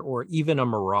hunter-gatherer, or even a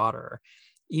marauder.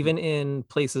 Even in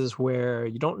places where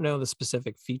you don't know the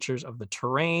specific features of the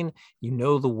terrain, you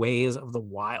know the ways of the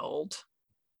wild.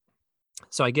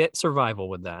 So I get survival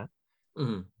with that.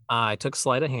 Mhm. I took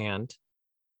sleight of hand.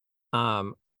 I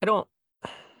don't.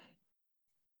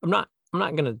 I'm not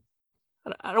gonna.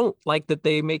 I don't like that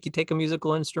they make you take a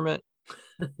musical instrument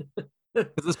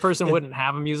because this person if wouldn't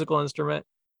have a musical instrument.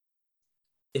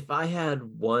 if I had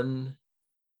one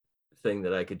thing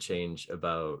that I could change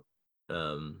about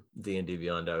D&D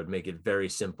Beyond, I would make it very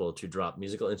simple to drop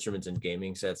musical instruments and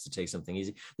gaming sets to take something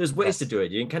easy. There's ways to Yes, do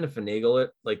it. You can kind of finagle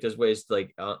it. Like there's ways to,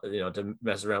 like to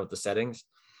mess around with the settings.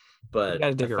 you But got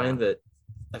to dig around.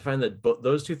 I find that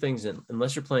those two things,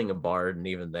 unless you're playing a bard, and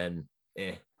even then,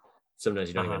 sometimes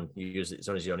you don't Uh-huh. even use it.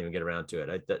 Sometimes you don't even get around to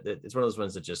it. It's one of those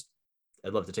ones that just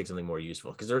I'd love to take something more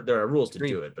useful because there are rules to Agreed.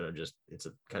 do it, but it's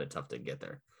kind of tough to get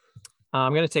there.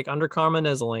 I'm gonna take Undercommon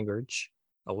as a language,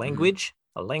 Mm-hmm. a Language.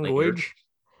 language.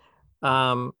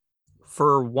 Um,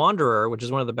 for Wanderer, which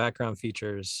is one of the background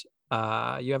features,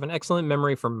 you have an excellent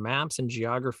memory for maps and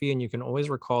geography, and you can always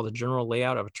recall the general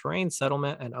layout of a terrain,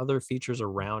 settlement, and other features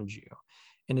around you.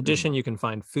 In addition, Mm-hmm. you can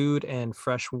find food and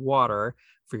fresh water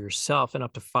for yourself and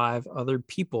up to 5 other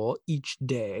people each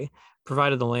day,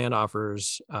 provided the land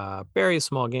offers berries,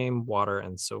 small game, water,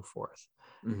 and so forth.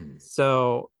 Mm-hmm.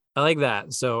 So I like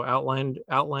that. So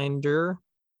Outlander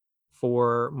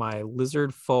for my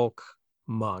lizard folk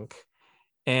monk.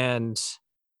 And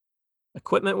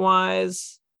equipment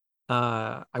wise,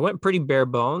 I went pretty bare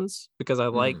bones because I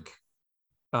Mm-hmm. like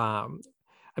I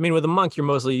mean with a monk you're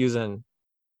mostly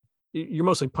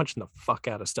punching the fuck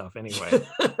out of stuff anyway.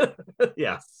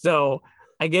 Yeah. So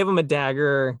I gave him a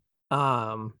dagger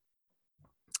um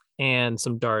and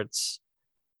some darts,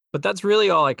 but that's really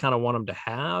all I kind of want him to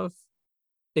have.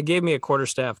 It gave me a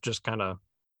quarterstaff just kind of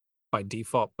by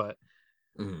default, but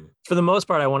Mm-hmm. for the most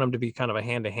part I want him to be kind of a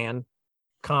hand-to-hand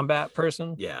combat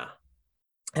person. Yeah.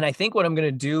 And I think what I'm going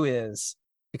to do is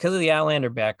because of the Outlander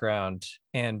background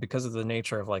and because of the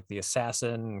nature of like the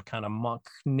assassin kind of monk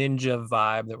ninja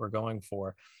vibe that we're going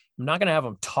for, I'm not going to have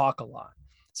them talk a lot.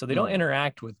 So they don't Mm-hmm.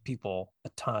 interact with people a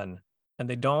ton and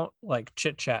they don't like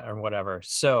chit chat or whatever.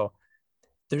 So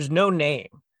there's no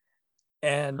name.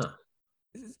 And Huh.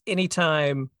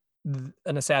 anytime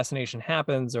an assassination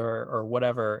happens or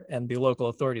whatever, and the local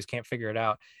authorities can't figure it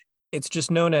out, it's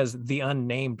just known as the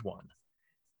unnamed one.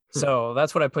 Hmm. So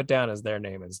that's what I put down as their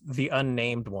name is the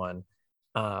unnamed one.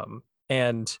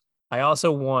 And I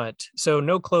also want so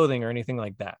no clothing or anything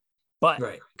like that. But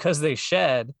Right. because they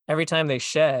shed, every time they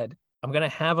shed, I'm gonna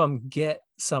have them get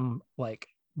some like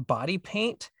body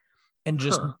paint and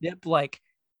just Huh. dip like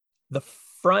the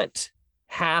front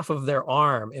half of their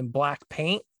arm in black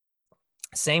paint.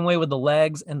 Same way with the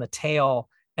legs and the tail,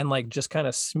 and like just kind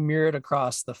of smear it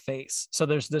across the face. So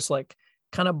there's this like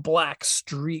kind of black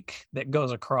streak that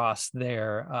goes across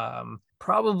there.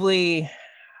 Probably,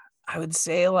 I would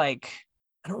say like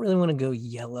I don't really want to go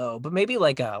yellow, but maybe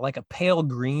like a pale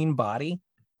green body.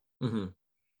 Mm-hmm.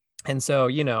 And so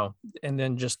and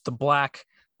then just the black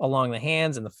along the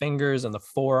hands and the fingers and the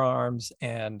forearms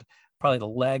and probably the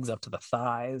legs up to the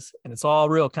thighs, and it's all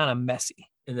real kind of messy.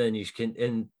 And then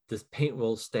and this paint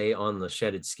will stay on the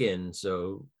shedded skin,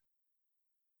 so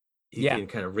he Yeah, can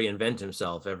kind of reinvent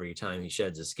himself every time he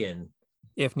sheds a skin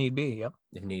if need be. Yep.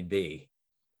 if need be.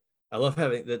 I love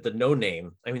having the no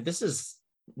name. I mean, this is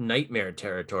nightmare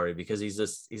territory because he's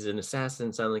an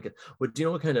assassin. Sound like would do you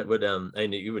know what kind of would I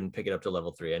know you wouldn't pick it up to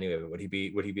level 3 anyway, but would he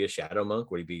be a shadow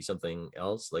monk? Would he be something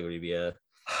else? Like would he be a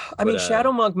I what mean,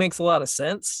 Shadow Monk makes a lot of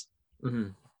sense. mm-hmm.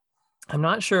 I'm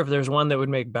not sure if there's one that would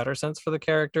make better sense for the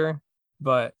character,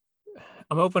 but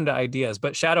I'm open to ideas.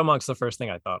 But Shadow Monk's the first thing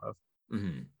I thought of,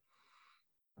 Mm-hmm.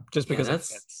 just Yeah, because it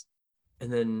that's fits.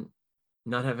 and then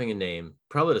not having a name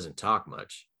probably doesn't talk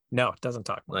much. No, it doesn't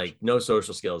talk much. Like no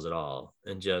social skills at all,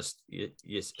 and just oh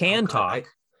Can god, talk,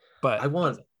 but I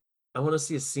want doesn't. I want to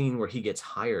see a scene where he gets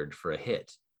hired for a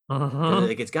hit because Mhm.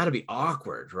 like it's got to be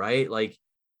awkward, right? Like,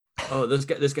 oh, this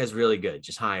guy's really good,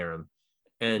 just hire him,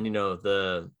 and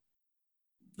the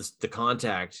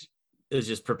contact is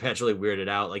just perpetually weirded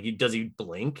out. Like, does he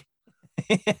blink?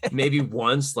 Maybe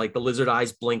once, like the lizard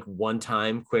eyes blink one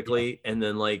time Yeah, quickly, and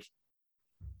then like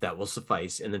that will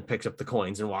suffice, and then picks up the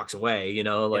coins and walks away.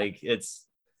 yeah, Like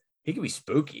he could be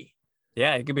spooky.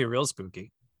 yeah. It could be real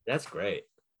spooky. That's great.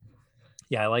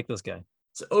 Yeah, I like this guy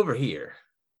So over here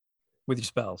with your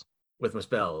spells. with my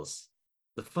spells,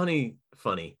 the funny,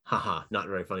 haha, not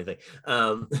very funny thing.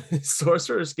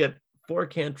 Sorcerers get 4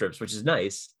 cantrips, which is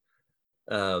nice,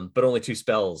 but only 2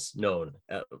 spells known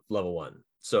at level 1.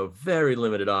 So very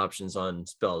limited options on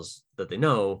spells that they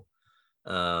know.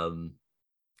 Um,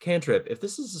 Cantrip, if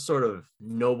this is a sort of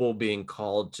noble being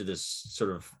called to this sort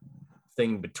of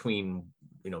thing between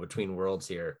between worlds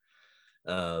here,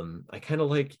 I kind of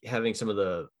like having some of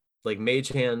the like Mage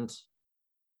Hand,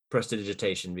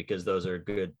 Prestidigitation, because those are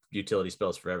good utility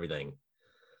spells for everything.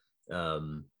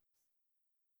 Um,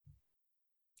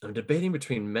 I'm debating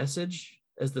between Message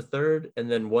as the third and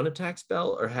then one attack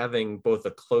spell, or having both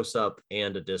a close up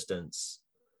and a distance,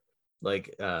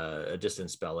 like a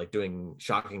distance spell, like doing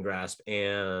Shocking Grasp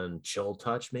and Chill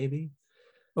Touch, maybe.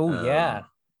 Oh yeah. Um,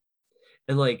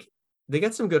 and like they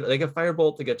got some good. They got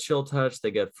Firebolt. They got Chill Touch.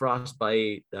 They got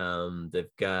Frostbite.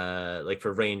 They've got like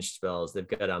for ranged spells. They've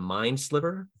got a Mind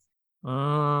Sliver,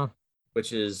 Uh,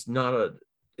 which is not a.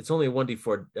 It's only a 1d4,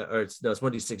 or it's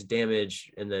 1d6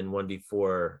 damage, and then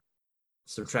 1d4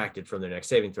 subtracted from their next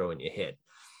saving throw when you hit.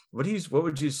 What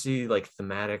would you see like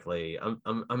thematically?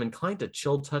 I'm inclined to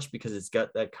Chill Touch because it's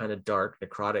got that kind of dark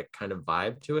necrotic kind of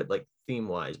vibe to it, like theme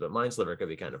wise. But Mind Sliver could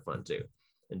be kind of fun too.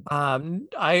 And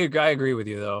I agree with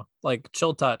you though. Like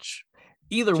Chill Touch,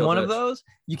 either Chill one of Touch. those,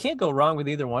 you can't go wrong with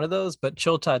either one of those. But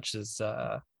Chill Touch is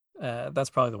that's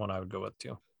probably the one I would go with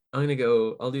too. I'm gonna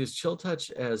go. I'll use Chill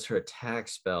Touch as her attack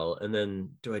spell, and then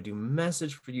do I do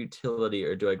Message for utility,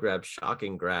 or do I grab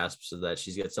Shocking Grasp so that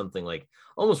she's got something like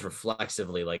almost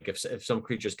reflexively, like if some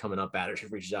creature's coming up at her, she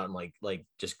reaches out and like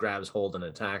just grabs hold and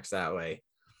attacks that way.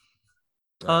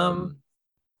 Um,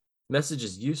 Message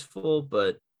is useful,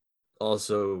 but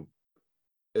also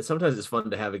sometimes it's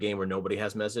fun to have a game where nobody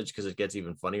has Message because it gets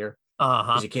even funnier uh-huh.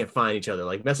 because you can't find each other.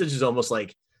 Like Message is almost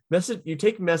like Message. You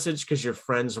take Message because your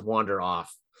friends wander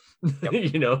off. Yep.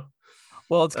 you know.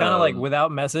 Well, it's kind of like Um,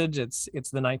 without Message, it's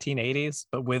the 1980s,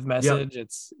 but with yep. Message,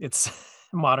 it's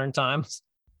modern times.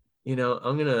 I'm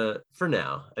gonna for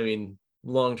now. I mean,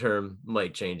 long term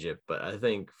might change it, but I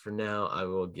think for now I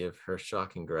will give her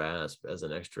Shocking Grasp as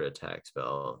an extra attack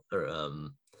spell, or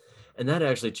and that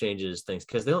actually changes things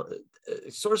because they'll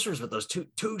sorcerers with those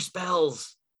two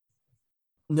spells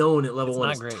known at level It's one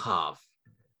not is great. tough,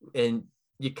 and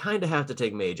you kind of have to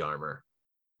take Mage Armor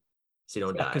so you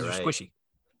don't Yeah, die, because you're right? squishy.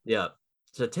 Yeah.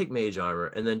 So I take Mage Armor,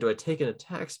 and then do I take an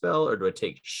attack spell or do I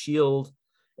take Shield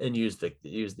and use the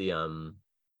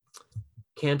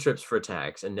cantrips for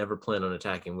attacks and never plan on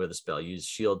attacking with a spell? Use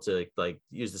Shield to like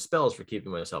use the spells for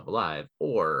keeping myself alive,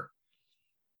 or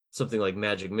something like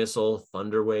Magic Missile,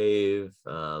 Thunder Wave,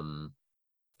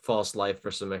 False Life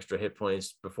for some extra hit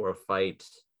points before a fight,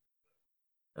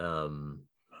 um,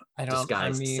 I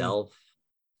Disguised mean, Self.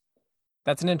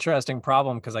 that's an interesting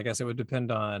problem because I guess it would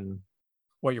depend on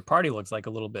what your party looks like a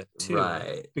little bit too.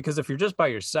 Right, Because if you're just by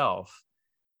yourself,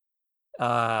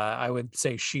 I would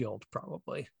say shield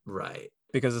probably right.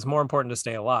 because it's more important to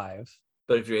stay alive.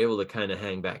 But if you're able to kind of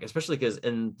hang back, especially because,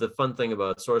 and the fun thing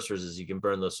about sorcerers is you can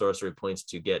burn those sorcery points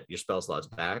to get your spell slots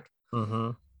back.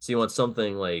 Mm-hmm. So you want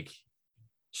something like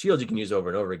Shield you can use over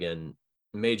and over again.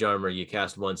 Mage Armor you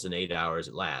cast once in 8 hours,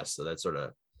 it lasts. So that's sort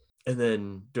of, and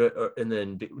then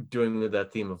doing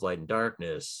that theme of light and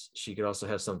darkness, she could also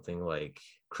have something like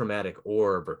Chromatic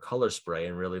Orb or Color Spray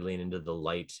and really lean into the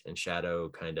light and shadow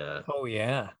kind of Oh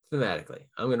yeah, thematically.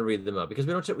 I'm going to read them up because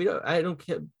I don't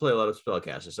play a lot of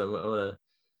spellcasters, so I'm going to.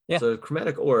 yeah. So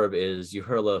Chromatic Orb is you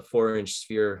hurl a 4-inch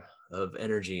sphere of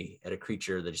energy at a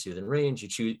creature that you see within range.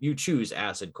 You choose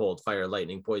acid, cold, fire,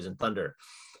 lightning, poison, thunder.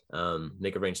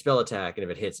 Make a ranged spell attack, and if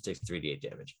it hits, it takes 3d8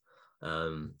 damage.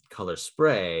 Color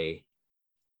Spray.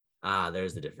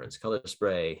 There's the difference. Color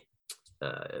Spray.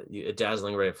 A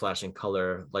dazzling ray of flashing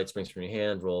color, light springs from your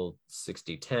hand, roll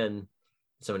 60-10,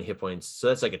 so many hit points. So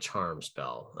that's like a charm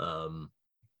spell.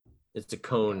 It's a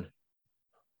cone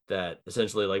that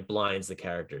essentially like blinds the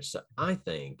characters. So I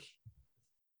think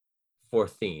for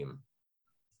theme,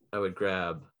 I would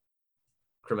grab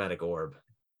Chromatic Orb,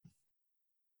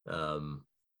 um,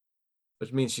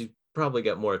 which means she probably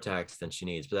got more attacks than she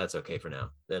needs, but that's okay for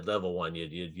now. At level one, you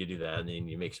do that, and then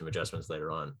you make some adjustments later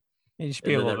on. You should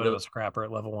be And a then little that bit of really, a scrapper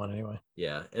at level 1 anyway.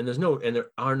 yeah. And there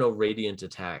are no radiant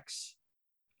attacks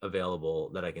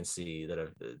available that I can see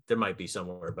there might be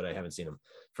somewhere, but I haven't seen them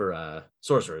for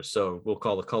sorcerers. So we'll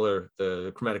call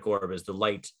the Chromatic Orb is the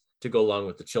light to go along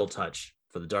with the Chill Touch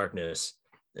for the darkness,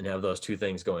 and have those two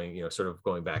things going, sort of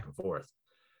going back and forth.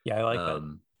 Yeah, I like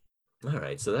that. All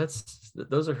right, so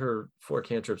those are her 4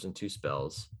 cantrips and 2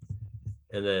 spells,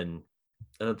 and then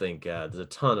I don't think there's a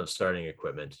ton of starting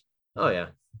equipment. Oh yeah,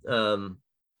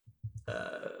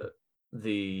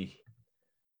 the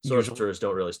Usually, sorcerers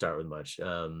don't really start with much.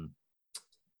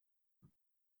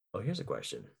 Here's a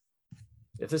question.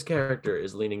 If this character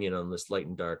is leaning in on this light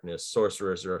and darkness,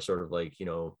 sorcerers are sort of like,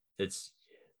 it's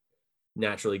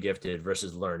naturally gifted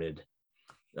versus learned.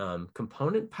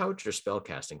 Component pouch or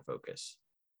spellcasting focus?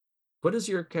 What does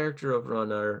your character over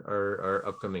on our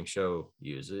upcoming show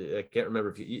use? I can't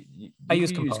remember if I you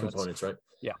use use components. components, right?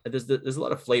 Yeah. There's a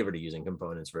lot of flavor to using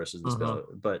components versus the Mm-hmm. spell,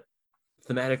 but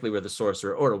thematically, with a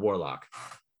sorcerer or a warlock,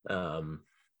 um,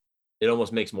 it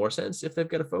almost makes more sense if they've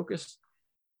got a focus.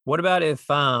 What about if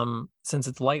since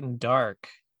it's light and dark,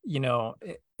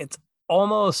 it's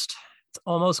almost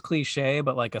cliche,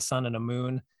 but like a sun and a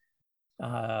moon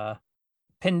uh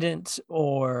pendant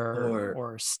Or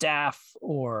or staff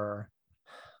or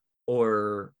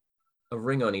or a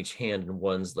ring on each hand, and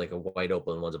one's like a white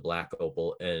opal and one's a black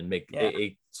opal, and make yeah.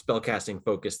 a spell casting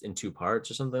focused in two parts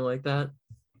or something like that.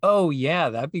 Oh yeah,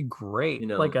 that'd be great. You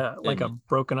know, Like a and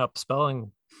broken up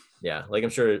spelling. yeah, like I'm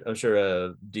sure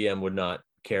a DM would not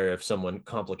care if someone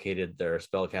complicated their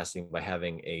spell casting by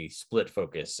having a split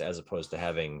focus as opposed to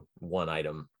having one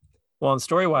item. Well, and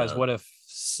story wise, Uh, what if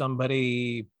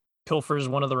somebody pilfers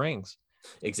one of the rings,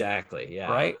 exactly. Yeah.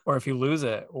 right? Or if you lose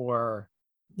it, or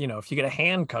if you get a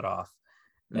hand cut off,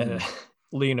 uh,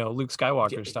 Mhm. Luke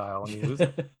Skywalker style, and you lose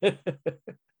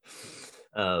it.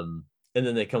 um, and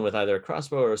then they come with either a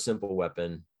crossbow or a simple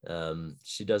weapon.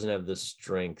 She doesn't have the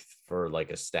strength for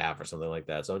like a staff or something like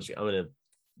that. So I'm gonna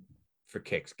for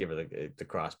kicks give her the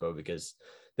crossbow because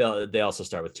they also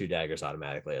start with two daggers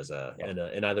automatically as Yeah.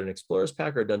 in either an explorer's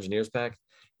pack or a dungeoneer's pack,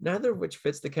 neither of which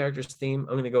fits the character's theme.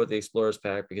 I'm going to go with the explorer's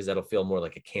pack because that'll feel more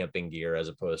like a camping gear as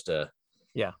opposed to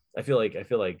Yeah. I feel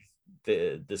like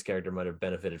this character might have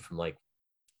benefited from like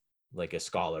a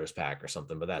scholar's pack or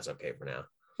something, but that's okay for now.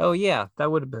 Oh yeah,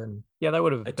 that would I, have been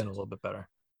a little bit better.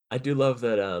 I do love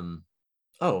that.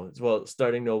 Oh well,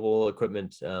 starting noble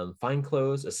equipment, fine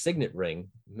clothes, a signet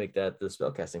ring, make that the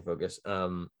spellcasting focus.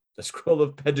 A scroll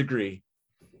of pedigree,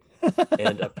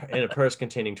 and a purse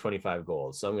containing 25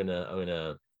 gold. So I'm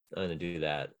gonna do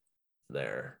that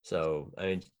there. So I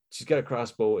mean, she's got a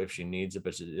crossbow if she needs it,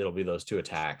 but it'll be those two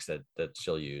attacks that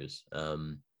she'll use.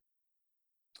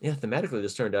 Yeah, thematically,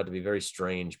 this turned out to be very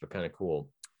strange but kind of cool.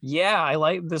 Yeah, I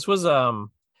like this was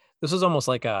almost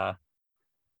like a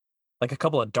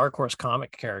couple of Dark Horse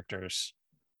comic characters.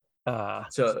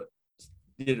 So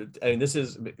I mean,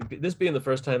 this being the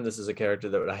first time this is a character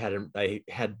that I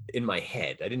had in my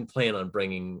head. I didn't plan on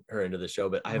bringing her into the show,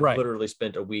 but I have Right. literally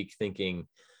spent a week thinking,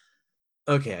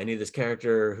 okay, I need this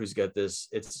character who's got this.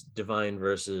 It's divine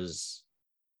versus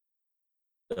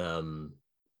um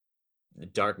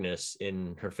darkness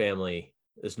in her family,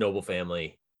 this noble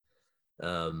family,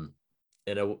 um,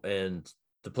 and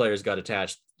the players got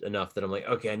attached enough that I'm like,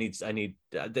 okay,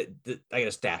 I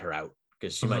gotta stat her out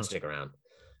because she might Mhm. stick around.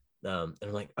 And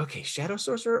I'm like, okay, Shadow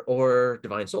Sorcerer or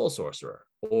Divine Soul Sorcerer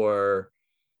or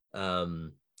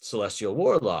Celestial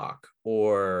Warlock Oh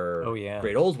or yeah.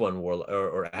 Great Old One Warlock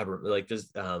or like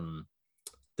just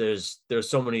there's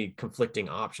so many conflicting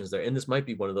options there, and this might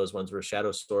be one of those ones where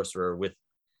Shadow Sorcerer with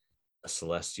a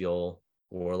Celestial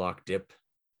Warlock dip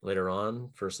later on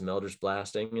for some Eldritch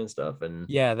blasting and stuff, and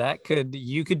Yeah,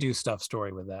 you could do stuff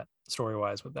story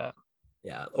wise with that.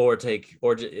 yeah, or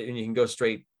and you can go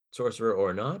straight sorcerer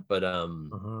or not,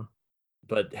 Mhm.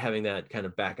 but having that kind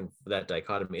of back and that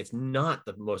dichotomy, it's not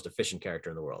the most efficient character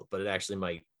in the world, but it actually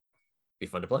might be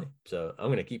fun to play. So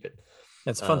I'm gonna keep it.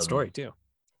 It's a fun Um, story too.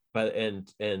 but and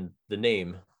the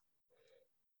name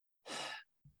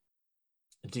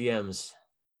DMs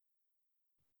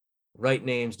write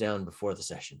names down before the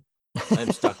session.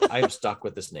 I'm stuck. I'm stuck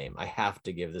with this name. I have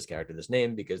to give this character this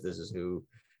name because this is who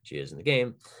she is in the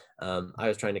game. I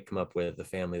was trying to come up with a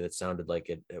family that sounded like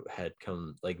it had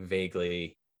come like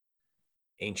vaguely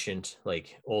ancient,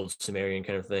 like old Sumerian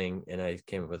kind of thing, and I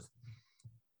came up with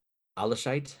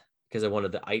Alashite because I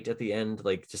wanted the ite at the end,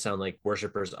 like to sound like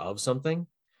worshippers of something.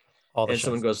 All the And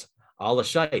someone shit. goes,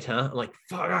 Alashite, huh? I'm like,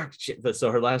 fuck, shit. But so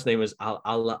her last name was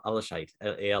Alashite,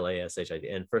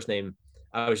 Alashite, and first name,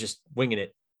 I was just winging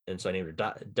it, and so I named her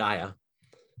Daya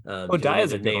Oh, because I Die needed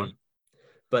is a a good one. name.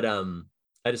 But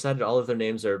I decided all of their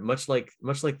names are much like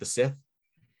the Sith.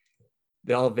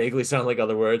 They all vaguely sound like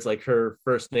other words. Like her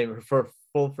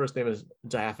full first name is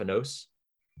Diaphanos,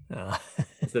 Uh,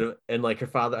 instead of, and like her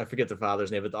father, I forget the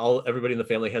father's name, but everybody in the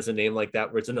family has a name like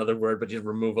that where it's another word, but you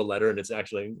remove a letter and it's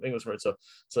actually an English word.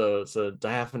 So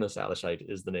Diaphanous Alishite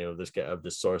is the name of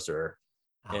this sorcerer,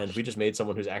 oh, and we just made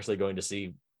someone who's actually going to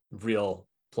see real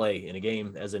play in a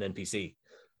game as an NPC.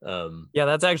 yeah,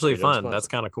 that's actually Created on the fun. spot. That's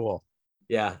kind of cool.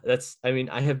 Yeah, that's. I mean,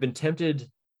 I have been tempted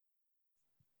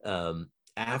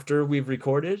after we've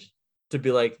recorded to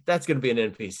be like, that's going to be an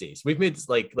NPC. So we've made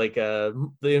the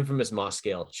infamous Moss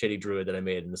Scale shitty druid that I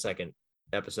made in the second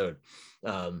episode.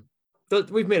 Um,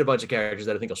 we've made a bunch of characters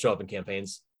that I think will show up in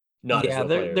campaigns, not as Yeah, real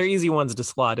they're players. easy ones to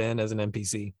slot in as an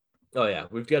NPC. Oh yeah,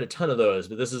 we've got a ton of those,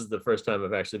 but this is the first time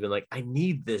I've actually been like, I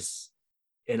need this,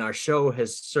 and our show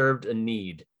has served a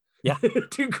need Yeah.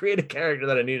 to create a character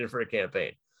that I needed for a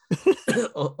campaign.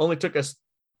 Only took us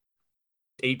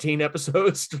 18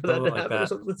 episodes for that Something to like happen or that.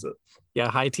 something. So, Yeah,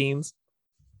 high teens.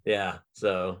 yeah.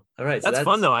 So all right. So That's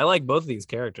fun though. I like both of these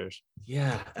characters.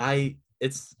 yeah. I'm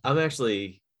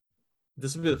actually,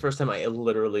 this will be the first time I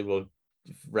literally will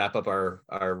wrap up our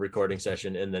recording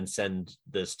session and then send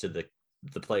this to the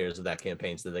players of that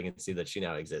campaign so they can see that she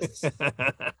now exists.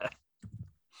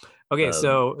 Okay,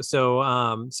 so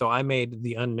I made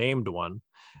the unnamed one,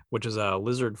 which is a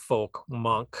lizard folk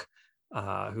monk,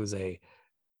 who's a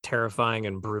terrifying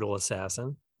and brutal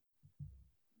assassin.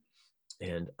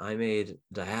 And I made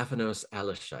Diaphanos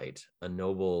Alishite, a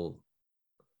noble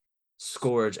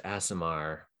Scourge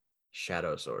Asimar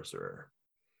shadow sorcerer.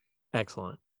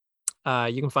 Excellent.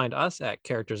 You can find us at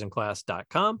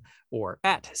charactersinclass.com or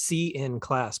at CN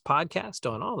Class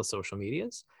Podcast on all the social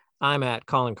medias. I'm at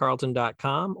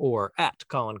colincarlton.com or at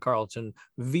Colin Carlton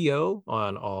VO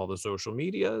on all the social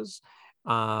medias.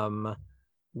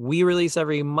 We release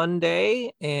every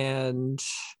Monday, and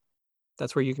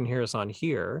that's where you can hear us on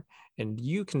here. And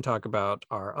you can talk about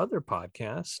our other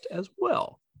podcast as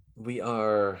well.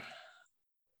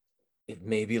 It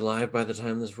may be live by the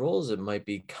time this rolls. It might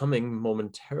be coming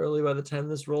momentarily by the time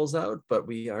this rolls out, but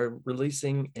we are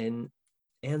releasing an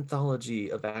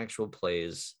anthology of actual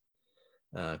plays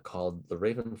called The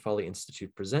Raven Folly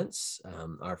Institute Presents.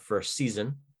 Our first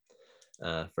season,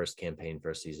 first campaign,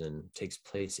 first season takes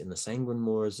place in the Sanguine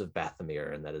Moors of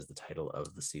Bathomir, and that is the title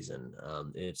of the season.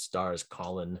 It stars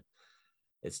Colin.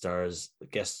 It stars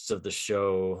guests of the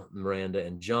show, Miranda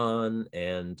and John,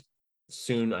 and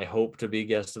soon I hope to be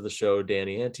guest of the show,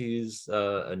 Danny Antes,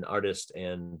 an artist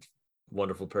and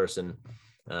wonderful person.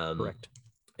 Correct.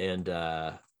 And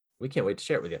we can't wait to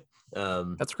share it with you.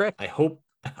 That's correct. I hope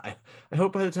by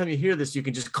the time you hear this, you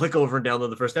can just click over and download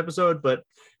the first episode, but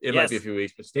it might be a few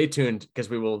weeks. But stay tuned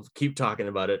because we will keep talking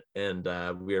about it, and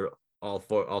we're all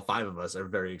five of us are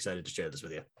very excited to share this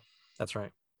with you. That's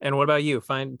right. And what about you?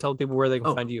 Tell people where they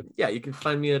can find you. Yeah, you can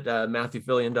find me at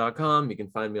MatthewFillion.com. You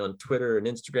can find me on Twitter and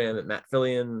Instagram at Matt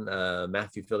Fillion,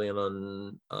 Matthew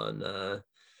Fillion on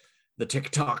the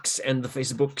TikToks and the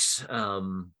Facebooks.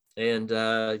 And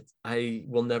I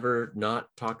will never not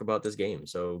talk about this game.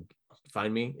 So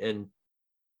find me and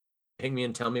ping me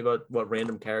and tell me about what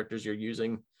random characters you're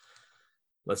using.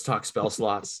 Let's talk spell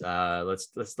slots.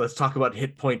 Let's talk about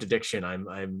hit point addiction.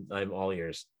 I'm all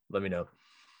ears. Let me know.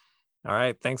 All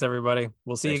right. Thanks, everybody.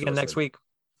 We'll see you again next week.